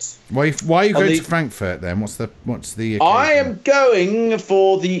Frankfurt. Why are you On going the- to Frankfurt then? What's the I occasion? am going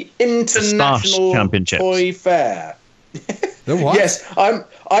for the International Championships. Toy Fair. The what? Yes,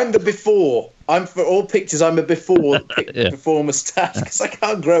 I'm the before. I'm for all pictures. I'm a before moustache because I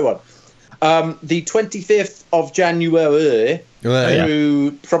can't grow one. The 25th of January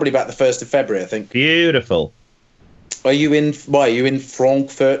through probably about the 1st of February, I think. Beautiful. Are you in? Why are you in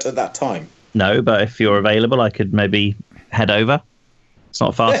Frankfurt at that time? No, but if you're available, I could maybe head over. It's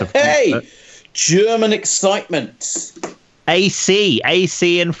not far to Hey, Frankfurt. German excitement. AC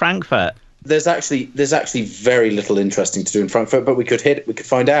in Frankfurt. There's actually very little interesting to do in Frankfurt, but we could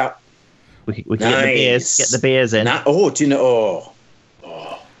find out. We could get the beers in. Do you know?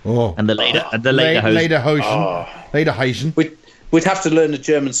 Oh. And the later Lederhosen. We'd have to learn a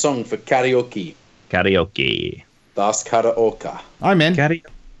German song for karaoke. Karaoke. Das Karaoke. I'm in.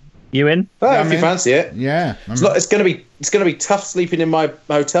 You in? Oh, Yeah, if you man. fancy it. Yeah. It's gonna be tough sleeping in my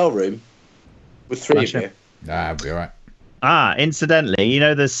hotel room with three of you. I'll be all right. Incidentally, you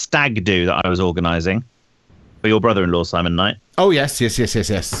know the stag do that I was organising for your brother-in-law, Simon Knight? Oh, yes. Oh,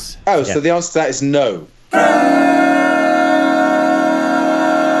 Yeah. so the answer to that is no.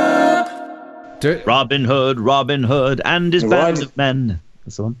 Do it. Robin Hood, and his band of men.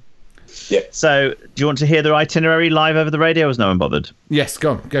 That's the one. Yeah. So, do you want to hear the itinerary live over the radio? Or is no one bothered? Yes,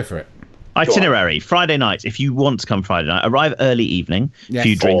 go on. Go for it. Itinerary: Friday night. If you want to come Friday night, arrive early evening. Yes.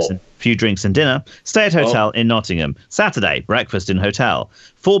 Few drinks and dinner. Stay at hotel in Nottingham. Saturday, breakfast in hotel.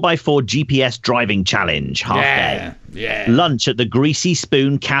 4x4 GPS driving challenge half day. Yeah. Lunch at the Greasy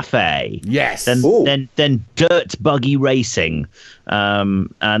Spoon Cafe. Yes. Ooh. Then dirt buggy racing,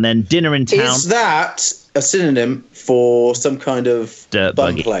 and then dinner in town. Is that a synonym for some kind of Dirt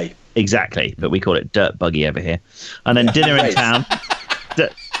bum buggy. play? Exactly, but we call it dirt buggy over here. And then dinner in Right. town.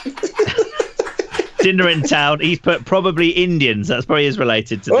 Dinner in town. He's put probably Indians. That's probably is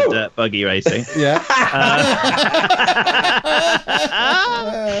related to the dirt buggy racing. Yeah.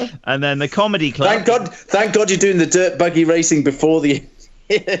 And then the comedy club. Thank God you're doing the dirt buggy racing before the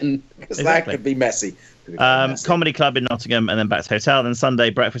because Exactly. that could be messy. Comedy club in Nottingham, and then back to hotel. Then Sunday,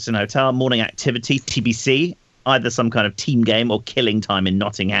 breakfast in hotel. Morning activity, TBC. Either some kind of team game or killing time in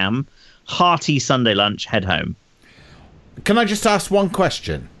Nottingham. Hearty Sunday lunch, head home. Can I just ask one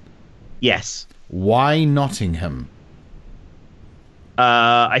question? Yes. Why Nottingham?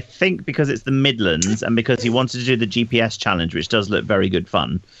 I think because it's the Midlands and because he wanted to do the GPS challenge, which does look very good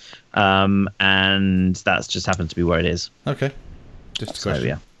fun. And that's just happens to be where it is. Okay. Just a So, question.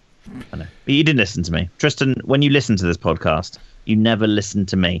 yeah. I know. But you didn't listen to me. Tristan, when you listen to this podcast, you never listen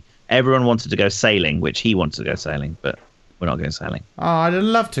to me. Everyone wanted to go sailing, which he wanted to go sailing, but we're not going sailing. Oh, I'd have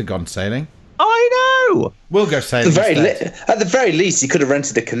loved to have gone sailing. I know! We'll go sailing. instead. At the very least, you could have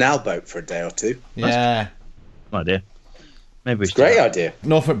rented a canal boat for a day or two. Yeah. Good idea. Maybe we should Great do that. idea.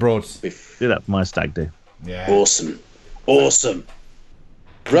 Norfolk Broads. Do that for my stag do. Yeah. Awesome.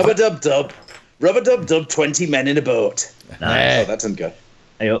 Rubber dub dub. 20 men in a boat. Oh, that didn't go.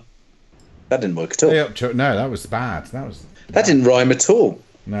 Hey up. That didn't work at all. Hey up to, no, that was bad. That didn't rhyme at all.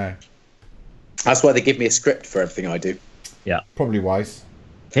 No. That's why they give me a script for everything I do. Yeah. Probably wise.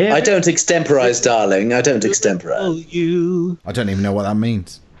 Here I don't extemporize, darling. I don't extemporize. you. I don't even know what that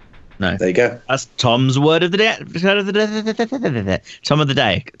means. No. There you go. That's Tom's word of the day. Tom of the day. Tom of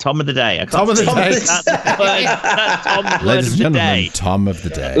the day. I can't Tom of the say day. That's the word. That's Tom's word Ladies of and the gentlemen, day. Tom of the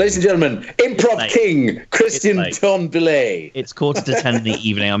day. Ladies and gentlemen, improv late. king, Christian It's John Belay. It's 9:45 in the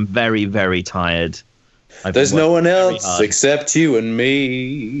evening. I'm very, very tired. I've There's been no one working very else hard. except you and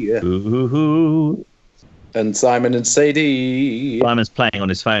me. Ooh. And Simon and Sadie. Simon's playing on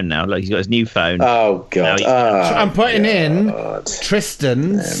his phone now. Look, he's got his new phone. Oh, God. No, Oh, I'm putting in God.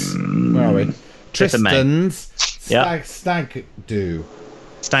 Tristan's. Where are we? Fifth of May. Tristan's Yeah. stag do.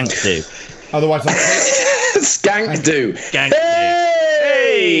 Stank do. Otherwise, Skank do. Skank do.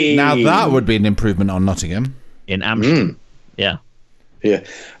 Hey! now that would be an improvement on Nottingham. In Amsterdam. Yeah. Yeah.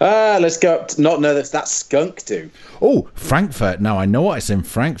 Let's go up to, that's skunk do. Oh, Frankfurt. Now I know what it's in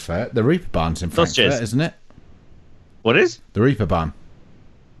Frankfurt. The Reaper Barn's in Frankfurt, Sausages. isn't it? What is? The Reaper Barn.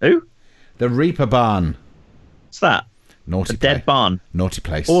 Who? The Reaper Barn. What's that? Naughty A dead place. barn. Naughty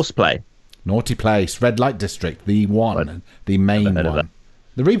place. Horseplay. Naughty place. Red Light District. The one. Right. The main Never heard of one. that.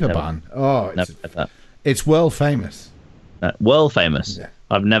 The Reaper Never. Barn. Oh, Never heard of that. it's world famous. World famous. Yeah.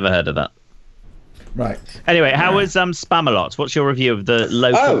 I've never heard of that. Right. Anyway, how was Spamalot? What's your review of the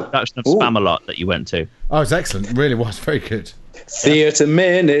local production of Ooh. Spamalot that you went to? Oh, it's excellent. It really was very good. Theatre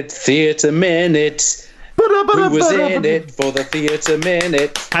minute. Who was in it for the theatre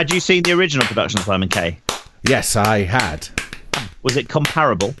minute? Had you seen the original production of Simon Kay? Yes, I had. Was it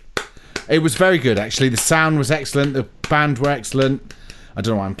comparable? It was very good, actually. The sound was excellent. The band were excellent. I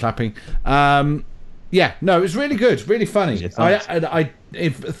don't know why I'm clapping. Yeah, no, it was really good, really funny. Your thoughts? I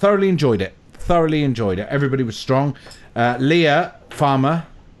thoroughly enjoyed it. Everybody was strong. Leah Farmer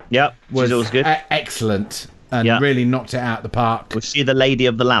Yep, was she's always good. excellent and Yeah. really knocked it out of the park. Was she the lady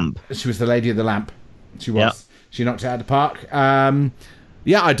of the lamp? She was the lady of the lamp. She was. Yeah. She knocked it out of the park.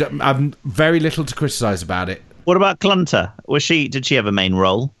 Yeah, I've very little to criticise about it. What about Clunter? Did she have a main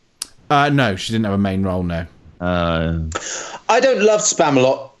role? No, she didn't have a main role. No, I don't love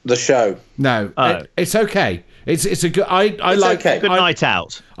Spamalot, the show. no, Oh. it's okay. It's a good. I like. okay. Good night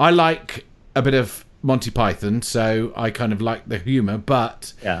out. I like a bit of Monty Python, so I kind of like the humour,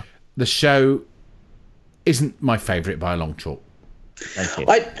 but Yeah. the show isn't my favourite by a long chalk. Thank you.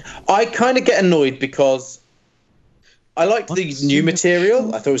 I kind of get annoyed because I liked the new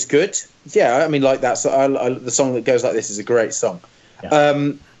material. I thought it was good. Yeah, I mean, like that. So the song that goes like this is a great song.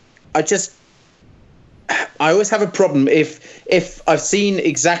 Yeah. I always have a problem if I've seen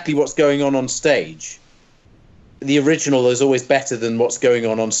exactly what's going on stage. The original is always better than what's going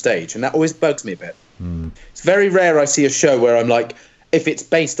on stage, and that always bugs me a bit. It's very rare I see a show where I'm like, if it's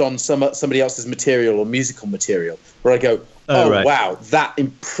based on somebody else's material or musical material, where I go, right. wow, that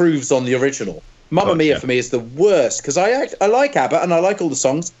improves on the original. Mamma Mia for me is the worst because I like ABBA and I like all the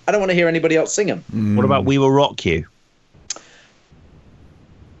songs. I don't want to hear anybody else sing them. What about We Will Rock You?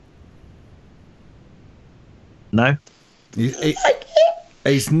 No?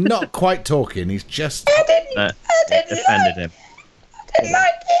 He's not quite talking. He's just. Offended him.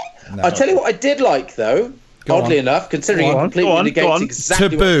 No. I'll tell you what I did like, though, oddly enough, considering it completely negates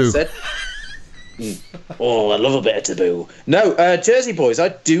exactly what you said. Oh, I love a bit of Taboo. No, Jersey Boys. I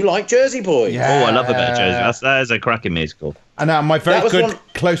do like Jersey Boys. Yeah. Oh, I love a bit of Jersey. That is a cracking musical. And my That very was good one-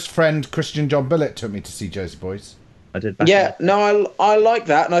 close friend Christian John Billett took me to see Jersey Boys. I did. Back Yeah, no, I like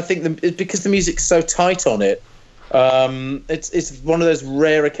that, and I think because the music's so tight on it, it's one of those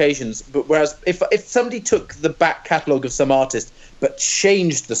rare occasions. But whereas if somebody took the back catalogue of some artist but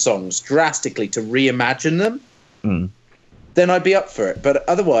changed the songs drastically to reimagine them, then I'd be up for it. But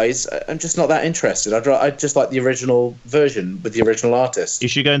otherwise, I'm just not that interested. I'd just like the original version with the original artist. You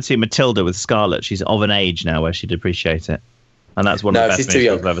should go and see Matilda with Scarlett. She's of an age now where she'd appreciate it, and that's one of the No, she's best too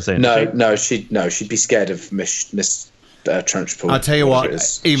musicals young. I've ever seen. She'd be scared of Miss Trunchbull. I'll tell you whatever it what,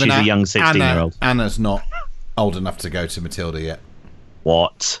 is. even She's a young 16-year-old. Anna's not old enough to go to Matilda yet.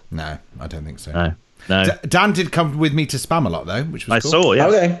 What? No, I don't think so. No. Dan did come with me to Spamalot though, which was I cool. saw. Yeah.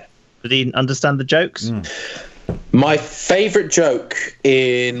 Okay. Did he understand the jokes? My favourite joke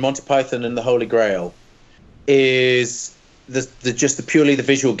in Monty Python and the Holy Grail is the purely the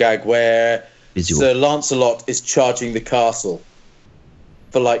visual gag where Sir Lancelot is charging the castle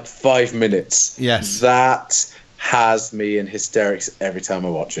for like 5 minutes. Yes. That has me in hysterics every time I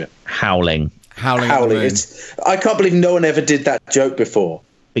watch it. Howling. Howling at the Howling. moon. I can't believe no one ever did that joke before.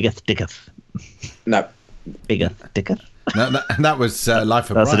 Biggeth dicketh. No. Biggeth dicketh. No, that was Life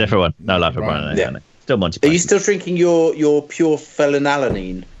of That's Brian. a different one. No, Life of Brian. Yeah. No. Still Monty Are Python. you still drinking your pure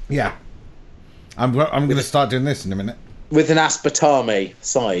phenylalanine Yeah. I'm going to start doing this in a minute. with an aspartame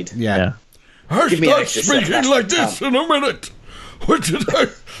side? Yeah. Yeah. I Give me an start extra shot of speaking like aspartame. this in a minute. What did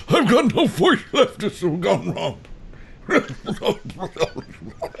I've got no voice left. It's all gone wrong.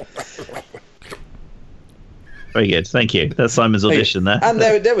 Very good. Thank you. That's Simon's audition there. And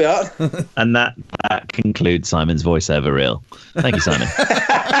there we are. And that concludes Simon's voiceover reel. Thank you, Simon.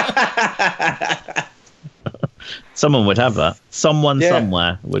 Someone would have that. Someone Yeah.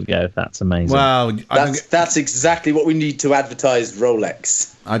 somewhere would go, that's amazing. Well, That's exactly what we need to advertise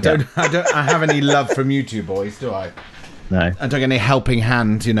Rolex. I don't have any love from you two boys, do I? No. I don't get any helping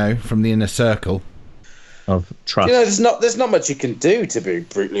hand, from the inner circle. Of trust. There's not much you can do, to be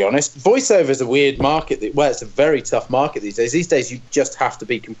brutally honest. Voiceover is a weird market. It's a very tough market these days. These days, you just have to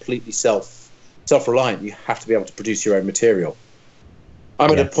be completely self-reliant. You have to be able to produce your own material.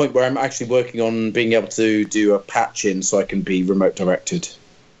 I'm at a point where I'm actually working on being able to do a patch in so I can be remote directed.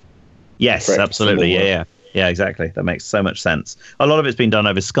 Yes, Correct. absolutely. Yeah. Yeah, exactly. That makes so much sense. A lot of it's been done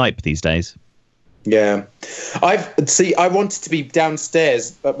over Skype these days. Yeah, I wanted to be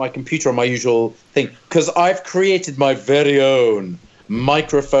downstairs at my computer on my usual thing because I've created my very own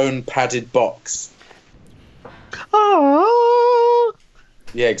microphone padded box. Oh.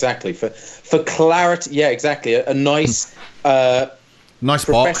 Yeah, exactly. For clarity, yeah, exactly. A nice, Nice box.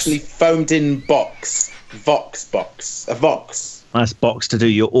 professionally foamed in box, a Vox. Nice box to do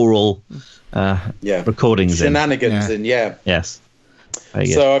your oral recordings in. Shenanigans in, yeah. Yes. Very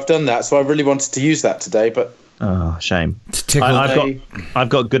good. So I've done that. So I really wanted to use that today, but Oh, shame. To tickle I've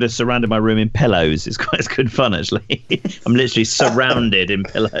got good at surrounded my room in pillows. It's good fun, actually. I'm literally surrounded in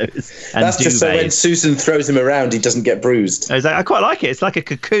pillows and that's just so when duvets. Susan throws him around, he doesn't get bruised. I quite like it. It's like a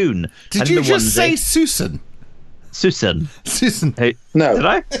cocoon. Did And you the just onesie- say Susan? Susan? Susan. Hey, No. Did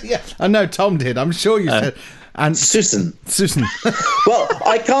I? Yeah, I know Tom did. I'm sure you said. And Susan. Susan. Well,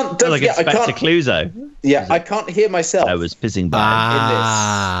 I can't. Don't Like forget, I Inspector can't. Clouseau. Yeah, I can't hear myself. I was pissing bad.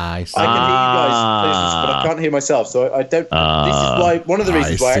 I see. I can hear you guys, play this, but I can't hear myself. So I don't. This is why one of the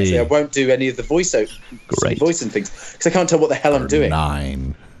reasons why see. actually I won't do any of the voice and things because I can't tell what the hell I'm doing.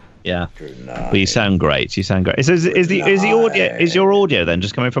 9. Yeah. Well, you sound great. You sound great. Is the audio? Is your audio then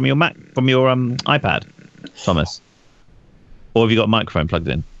just coming from your Mac, from your iPad, Thomas? Or have you got a microphone plugged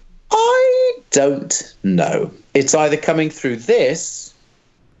in? I don't know. It's either coming through this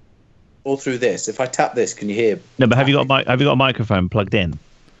or through this. If I tap this, can you hear? No, but have you got a microphone plugged in?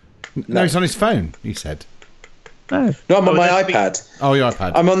 No, he's on his phone, he said. No. No, I'm on my iPad. Oh, your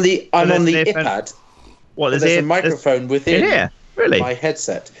iPad. I'm on the there's iPad. What? There's a microphone within here. Really? my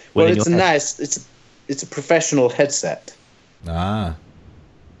headset. Within Well, it's your nice. It's a professional headset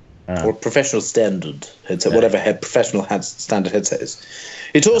or professional standard headset, whatever professional standard headset is.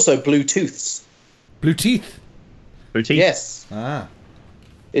 It's also Bluetooth. Bluetooth. Bluetooth. Yes, Ah.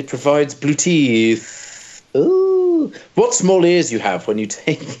 it provides Bluetooth. Ooh, what small ears you have when you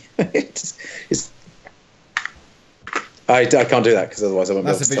take it. I can't do that because otherwise I won't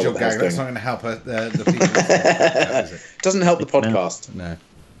be able That's to a tell visual what the hell's gag. That's going not on. going to help the people. Is it? Doesn't help the podcast. No.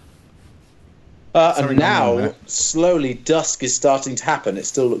 And Sorry, now, no. slowly, dusk is starting to happen. It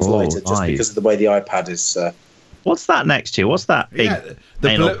still looks Oh, lighter just nice. because of the way the iPad is. What's that next to you? What's that big Yeah, the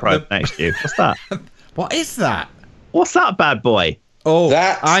anal blu- probe the- next to you? What's that? What is that? What's that bad boy? Oh,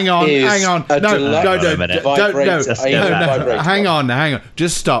 That hang on. is No, a no, deluxe no, minute. vibrator. Let's go back. Vibrator. hang on.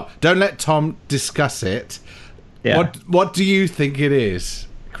 Just stop. Don't let Tom discuss it. Yeah. What do you think it is,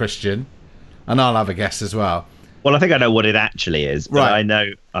 Christian? And I'll have a guess as well. Well, I think I know what it actually is, but Right. I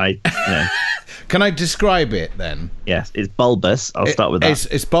know Can I describe it then? yes, it's bulbous. I'll start with that.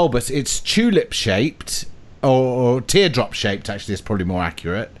 It's bulbous. It's tulip shaped or teardrop shaped. Actually, is probably more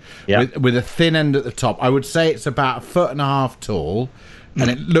accurate. Yeah. With a thin end at the top. I would say it's about 1.5 feet tall, and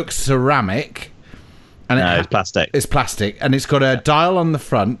it looks ceramic. And No, it's plastic. It's plastic, and it's got a dial on the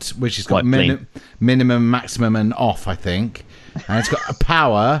front, which has got Quite clean. minimum, maximum, and off, I think. And it's got a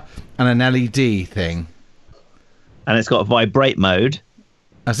power and an LED thing. And it's got a vibrate mode.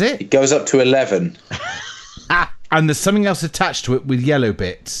 That's it. It goes up to 11. And there's something else attached to it with yellow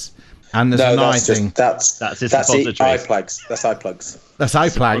bits. And there's No, an eye that's thing. just That's his that's the suppository. iPlugs. That's iPlugs. That's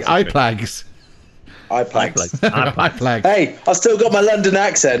iPlag. iPlags. iPlugs. iPlags. Hey, I've still got my London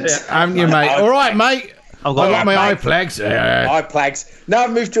accent. Haven't you, mate? All right, mate. I've I got got my mate. iPlags. iPlugs. Now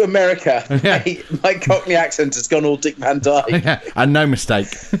I've moved to America. Hey, my Cockney accent has gone all Dick Van Dyke. And no mistake.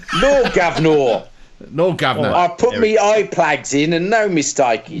 No, governor. No, governor. I put me iPlugs in and no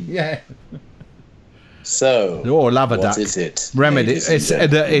mistaking. Yeah. So, Oh, lava what duck. is it? Remedy. ladies and It's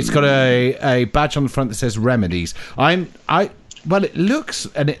gentlemen? it's got a badge on the front that says remedies. Well, it looks,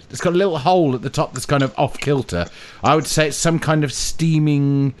 and it's got a little hole at the top that's kind of off kilter. I would say it's some kind of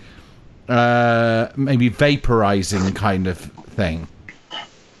steaming, maybe vaporizing kind of thing.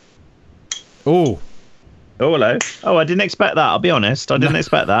 Oh, Oh, hello. Oh, I didn't expect that. I'll be honest. I didn't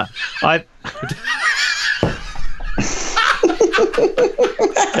expect that. I.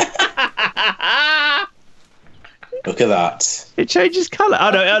 Look at that. It changes colour.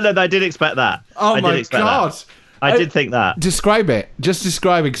 Oh no, I did expect that. oh I did my expect God! That. I did think that. Describe it. Just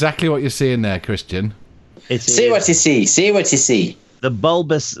describe exactly what you're seeing there, Christian. It See is- what you see. See what you see. The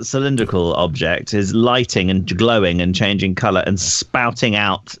bulbous cylindrical object is lighting and glowing and changing colour and spouting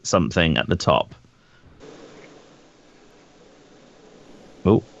out something at the top.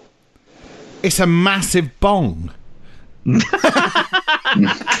 Oh, It's a massive bong.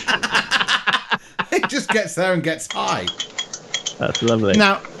 It just gets there and gets high. that's lovely.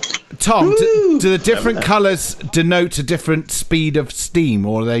 Now, Tom, do the different colours denote a different speed of steam,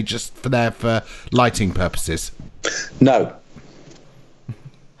 or are they just for lighting purposes? No.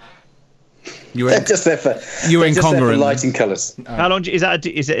 You were They're just there for, You were they're just there for incongruent. lighting colours. How long is that?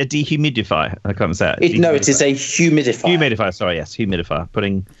 Is it a dehumidifier? I can't say it. No, it is a humidifier. Humidifier. Sorry, yes, humidifier.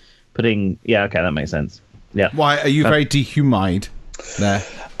 Putting. Yeah, okay, that makes sense. Yeah. Why are you very dehumide there?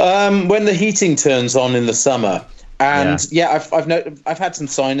 When the heating turns on in the summer, and I've had some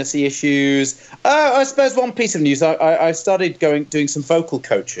sinusy issues. I suppose one piece of news: I started doing some vocal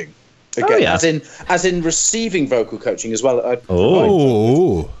coaching. Again, yeah. as in receiving vocal coaching as well.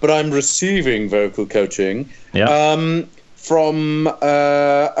 Oh, But I'm receiving vocal coaching. Yeah. From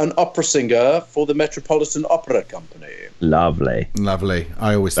an opera singer for the Metropolitan Opera Company. Lovely. lovely.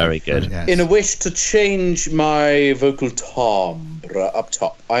 I always Very think- good. yes. In a wish to change my vocal timbre up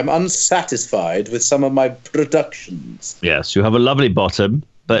top, I'm unsatisfied with some of my productions. Yes, you have a lovely bottom.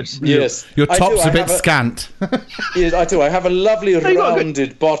 but Yes. Your I top's do. a bit scant. Yes, I do. I have a lovely you got a good-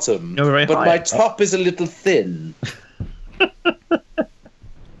 rounded bottom, You're very but high my up top. top is a little thin.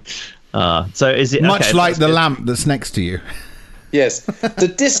 So is it Much okay, like that's the good. lamp that's next to you. Yes, the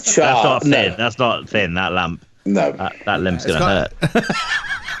discharge. That's not thin. That's not thin. That lamp. No, That limp's going to hurt.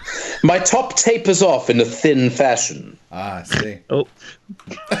 my top tapers off in a thin fashion. I see. Oh,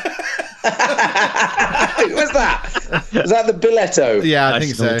 Who was that? Was that the Billetto? Yeah, I I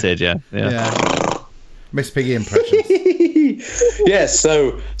think so. snorted, yeah. Yeah. Miss Piggy impressions. Yes.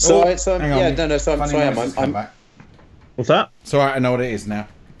 So Oh, I, hang on. yeah. No. So I'm Funny sorry. noises come I'm back. What's that? It's all right. I know what it is now.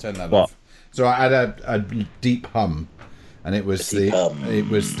 Turn that What? off. So I had a deep hum, and it was deep hum. it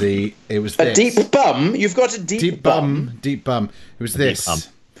was a this. deep bum. You've got a deep bum. Deep bum. It was this. hum.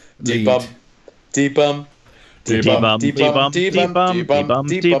 Deep lead. bum. Deep bum. Deep bum, deep bum, deep bum, deep bum,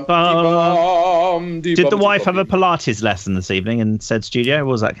 deep bum. Did the wife have a Pilates lesson this evening in said studio, or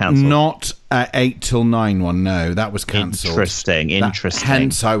was that cancelled? Not at 8 till 9 one. No, that was cancelled. Interesting.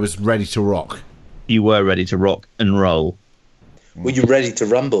 Hence, I was ready to rock. You were ready to rock and roll. Were you ready to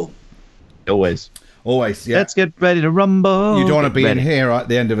rumble? Always. Always, yeah. Let's get ready to rumble. You don't want to be Ready. in here at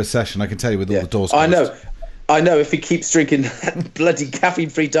the end of a session. I can tell you with all the doors I closed. know. I know. If he keeps drinking that bloody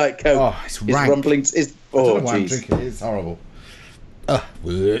caffeine-free Diet Coke, Oh, it's his rank. rumbling is. I don't Oh, know why I'm jeez. drinking it. It's horrible.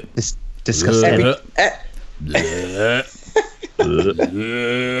 It's disgusting.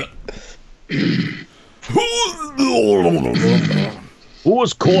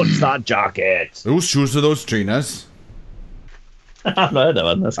 Who's caught that jacket? Whose shoes are those trainers? I've not heard that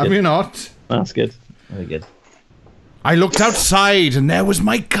one. That's good. Have you not? That's good. Very good. I looked outside and there was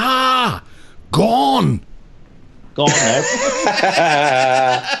my car. Gone. Go on now.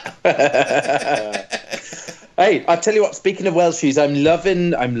 Hey, I tell you what. Speaking of Welshies, I'm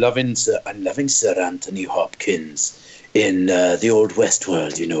loving Sir Anthony Hopkins in the Old West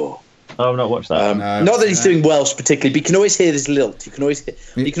World. You know, Oh, I've not watched that. not that he's doing Welsh particularly, but you can always hear this lilt. You can always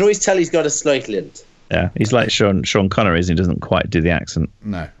tell he's got a slight lilt. Yeah, he's like Sean Connery, isn't he? Doesn't quite do the accent.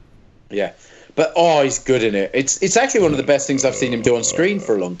 No. Yeah, but he's good in it. It's actually one of the best things I've seen him do on screen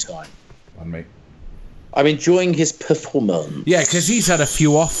for a long time. Pardon me. I'm enjoying his performance. Yeah, because he's had a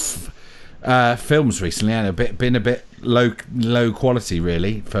few off films recently and been a bit low quality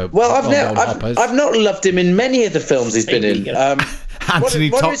really. For Well, old hoppers. I've not loved him in many of the films he's been in. Anthony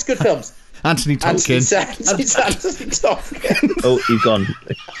what are Top- his good films? Anthony Anthony Topkins. Topkins. Oh, you've gone.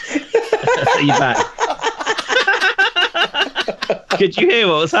 Are you back? Could you hear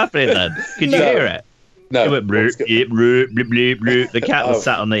what was happening then? Could you No. hear it? No, It went bloop, bloop, bloop, bloop, bloop. The cat was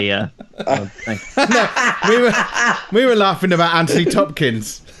sat on the. Thing. We were laughing about Anthony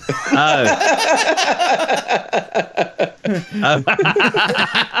Topkins. Oh.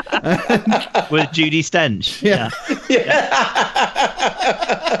 With Judy Stench. Yeah.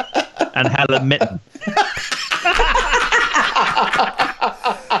 And Helen Mitten.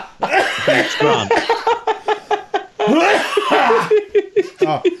 Thanks, Grant.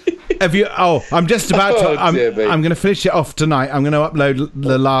 Have you? Oh, I'm just about to. Oh, I'm dear me. going to finish it off tonight. I'm going to upload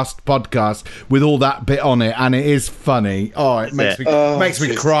the last podcast with all that bit on it, and it is funny. Oh, it makes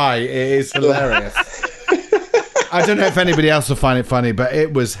me cry. It is hilarious. I don't know if anybody else will find it funny, but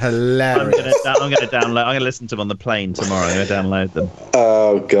it was hilarious. I'm going to download. I'm going to listen to them on the plane tomorrow. I'm going to download them.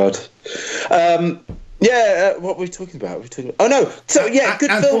 Oh God. What were we talking about? Oh no. So yeah,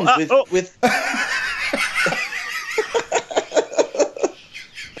 good films with.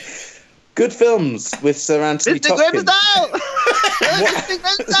 Good films with Sir Anthony Topkins.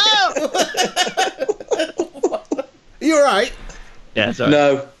 You all right? Yeah, sorry.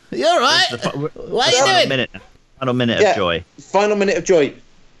 No. You all right? What are you doing? Final minute of joy. Final minute of joy.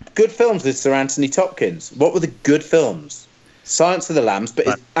 Good films with Sir Anthony Topkins. What were the good films? Silence of the Lambs, but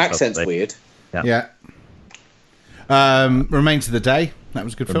his accent's Lovely. weird. Yeah. Remains of the Day. That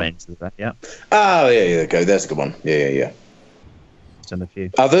was a good film. Remains of that. Yeah, Oh yeah, there you go. There's a good one. Yeah. done a few.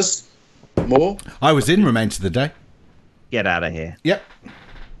 Others? More? I was in Remains of the Day. Get out of here. Yep.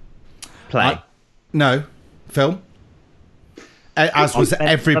 Play. No. Film. As was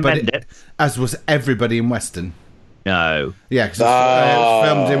everybody. Amend it. As was everybody in Western. No. Yeah, because it was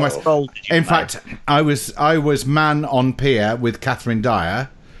filmed in Western. Bold did you In play? fact, I was man on pier with Catherine Dyer,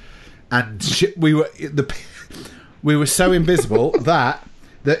 and we were so invisible that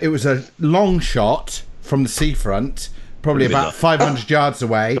it was a long shot from the seafront, probably about 500 yards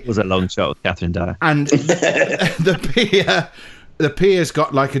away, It was a long shot with Catherine Dyer. and the pier's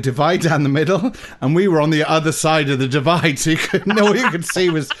got like a divide down the middle, and we were on the other side of the divide, so all you could see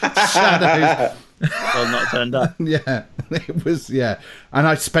was shadows. Well, not turned up. Yeah, it was, yeah. And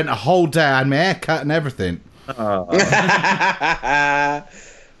I spent a whole day, I had my hair cut and everything. Oh,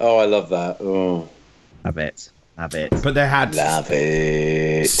 I love that. Oh, Have it. But they had love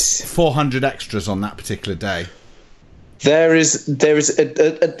it. 400 extras on that particular day. There is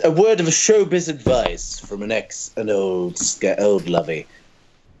a word of a showbiz advice from an old lovey.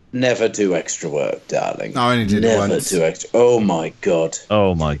 Never do extra work, darling. I only did it Never once. do extra. Oh my god.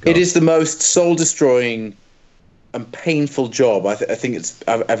 Oh my god! It is the most soul destroying and painful job I think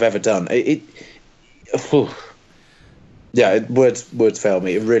I've ever done. Words fail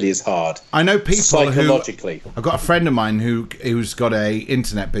me. It really is hard. I know people Psychologically. I've got a friend of mine who's got a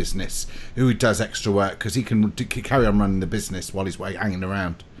internet business who does extra work because he can carry on running the business while he's hanging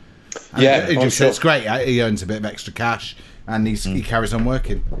around. And it's great. He earns a bit of extra cash and he carries on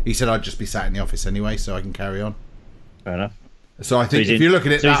working. He said, I'd just be sat in the office anyway so I can carry on. Fair enough. So I think if you look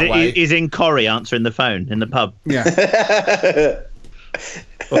at it that way... He's in Corrie answering the phone in the pub. Yeah.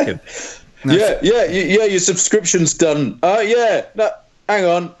 Fuck him. Yeah, your subscription's done. Yeah. No, hang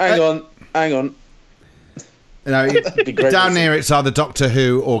on. Down near it's either Doctor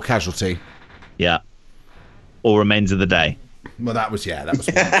Who or Casualty. Yeah. Or Remains of the Day. Well, that was one.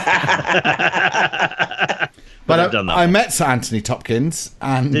 But I've done that I one. met Sir Anthony Topkins.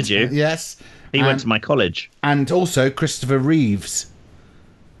 And Did you? Yes. He went to my college. And also Christopher Reeves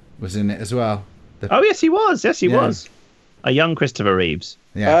was in it as well. Oh, yes, he was. Yes, he was. A young Christopher Reeves.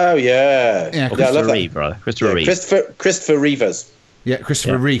 Yeah. Oh yeah. Yeah, Or I love Christopher that. Reeve, rather. Christopher Reeve. Christopher Reevers. Yeah,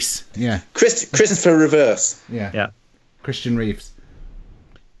 Christopher Reese. Yeah. Christopher Reverse. Yeah. Yeah. Christian Reeves.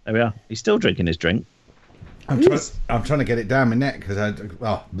 There we are. He's still drinking his drink. I'm trying to get it down my neck because it's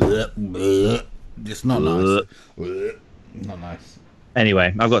not nice. Not nice.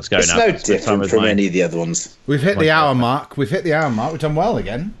 Anyway, I've got to go It's now. no It's time different with from mine. any of the other ones. We've hit the hour mark. We've done well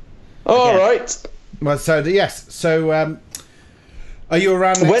again. All right. Well, yes. So, are you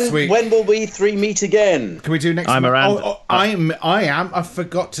around next week? When will we three meet again? Can we do next? I'm week? around. I am. I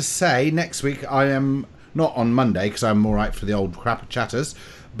forgot to say next week. I am not on Monday because I'm all right for the old crap chatters.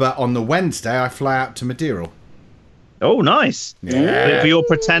 But on the Wednesday, I fly out to Madeira. Oh, nice. Yeah. For your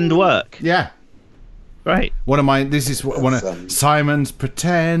pretend work. Yeah. Great. This is one of Simon's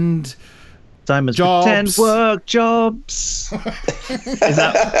pretend. Simon's Jobs. pretend work jobs. is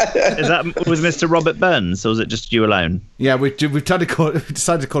that with Mr. Robert Burns, or was it just you alone? Yeah, we've decided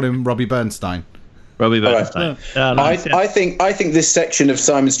to call him Robbie Bernstein. Robbie All right. Bernstein. Nice, yeah. I think this section of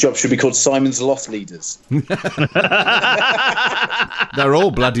Simon's job should be called Simon's Lost Leaders. They're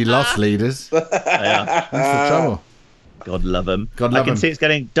all bloody lost leaders. They are. That's the trouble. God love them. God I love can 'em. see it's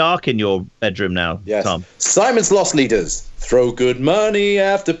getting dark in your bedroom now, Yes. Tom. Simon's Lost Leaders. Throw good money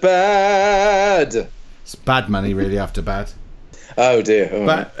after bad. It's bad money, really, after bad. Oh dear. Oh.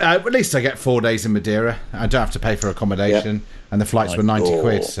 But at least I get 4 days in Madeira. I don't have to pay for accommodation. And the flights were 90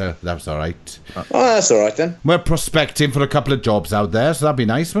 quid, so that was all right. Oh, that's all right then. We're prospecting for a couple of jobs out there, so that'd be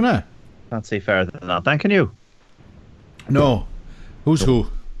nice, wouldn't it? Can't see fairer than that. Thanking you. No. Who's who?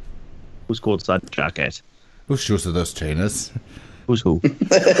 Who's called Side Jacket? Whose shoes are those trainers? Who's who?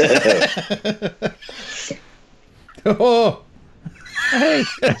 Oh,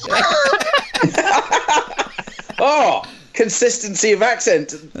 Oh, consistency of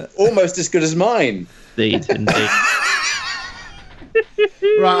accent, almost as good as mine. Indeed.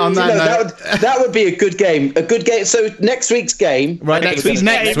 right, on that note. That would be a good game. A good game. So next week's game. Right, next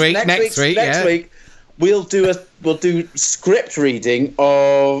week, We'll do script reading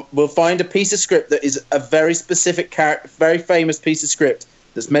of. We'll find a piece of script that is a very specific very famous piece of script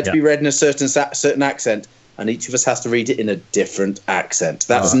that's meant to be read in a certain accent, and each of us has to read it in a different accent.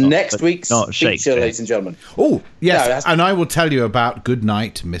 That's next week's not feature, Shakespeare. ladies and gentlemen. Oh, yes, No, and I will tell you about Good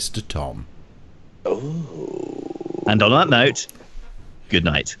Night, Mr. Tom. And on that note, good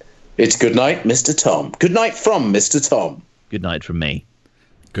night. It's good night, Mr. Tom. Good night from Mr. Tom. Good night from me.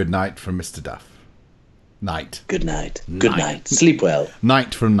 Good night from Mr. Duff. Night. Good night. Good night. Sleep well.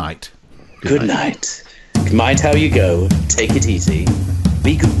 Night from night. Good night. Mind how you go. Take it easy.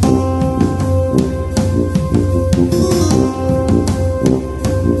 Be good.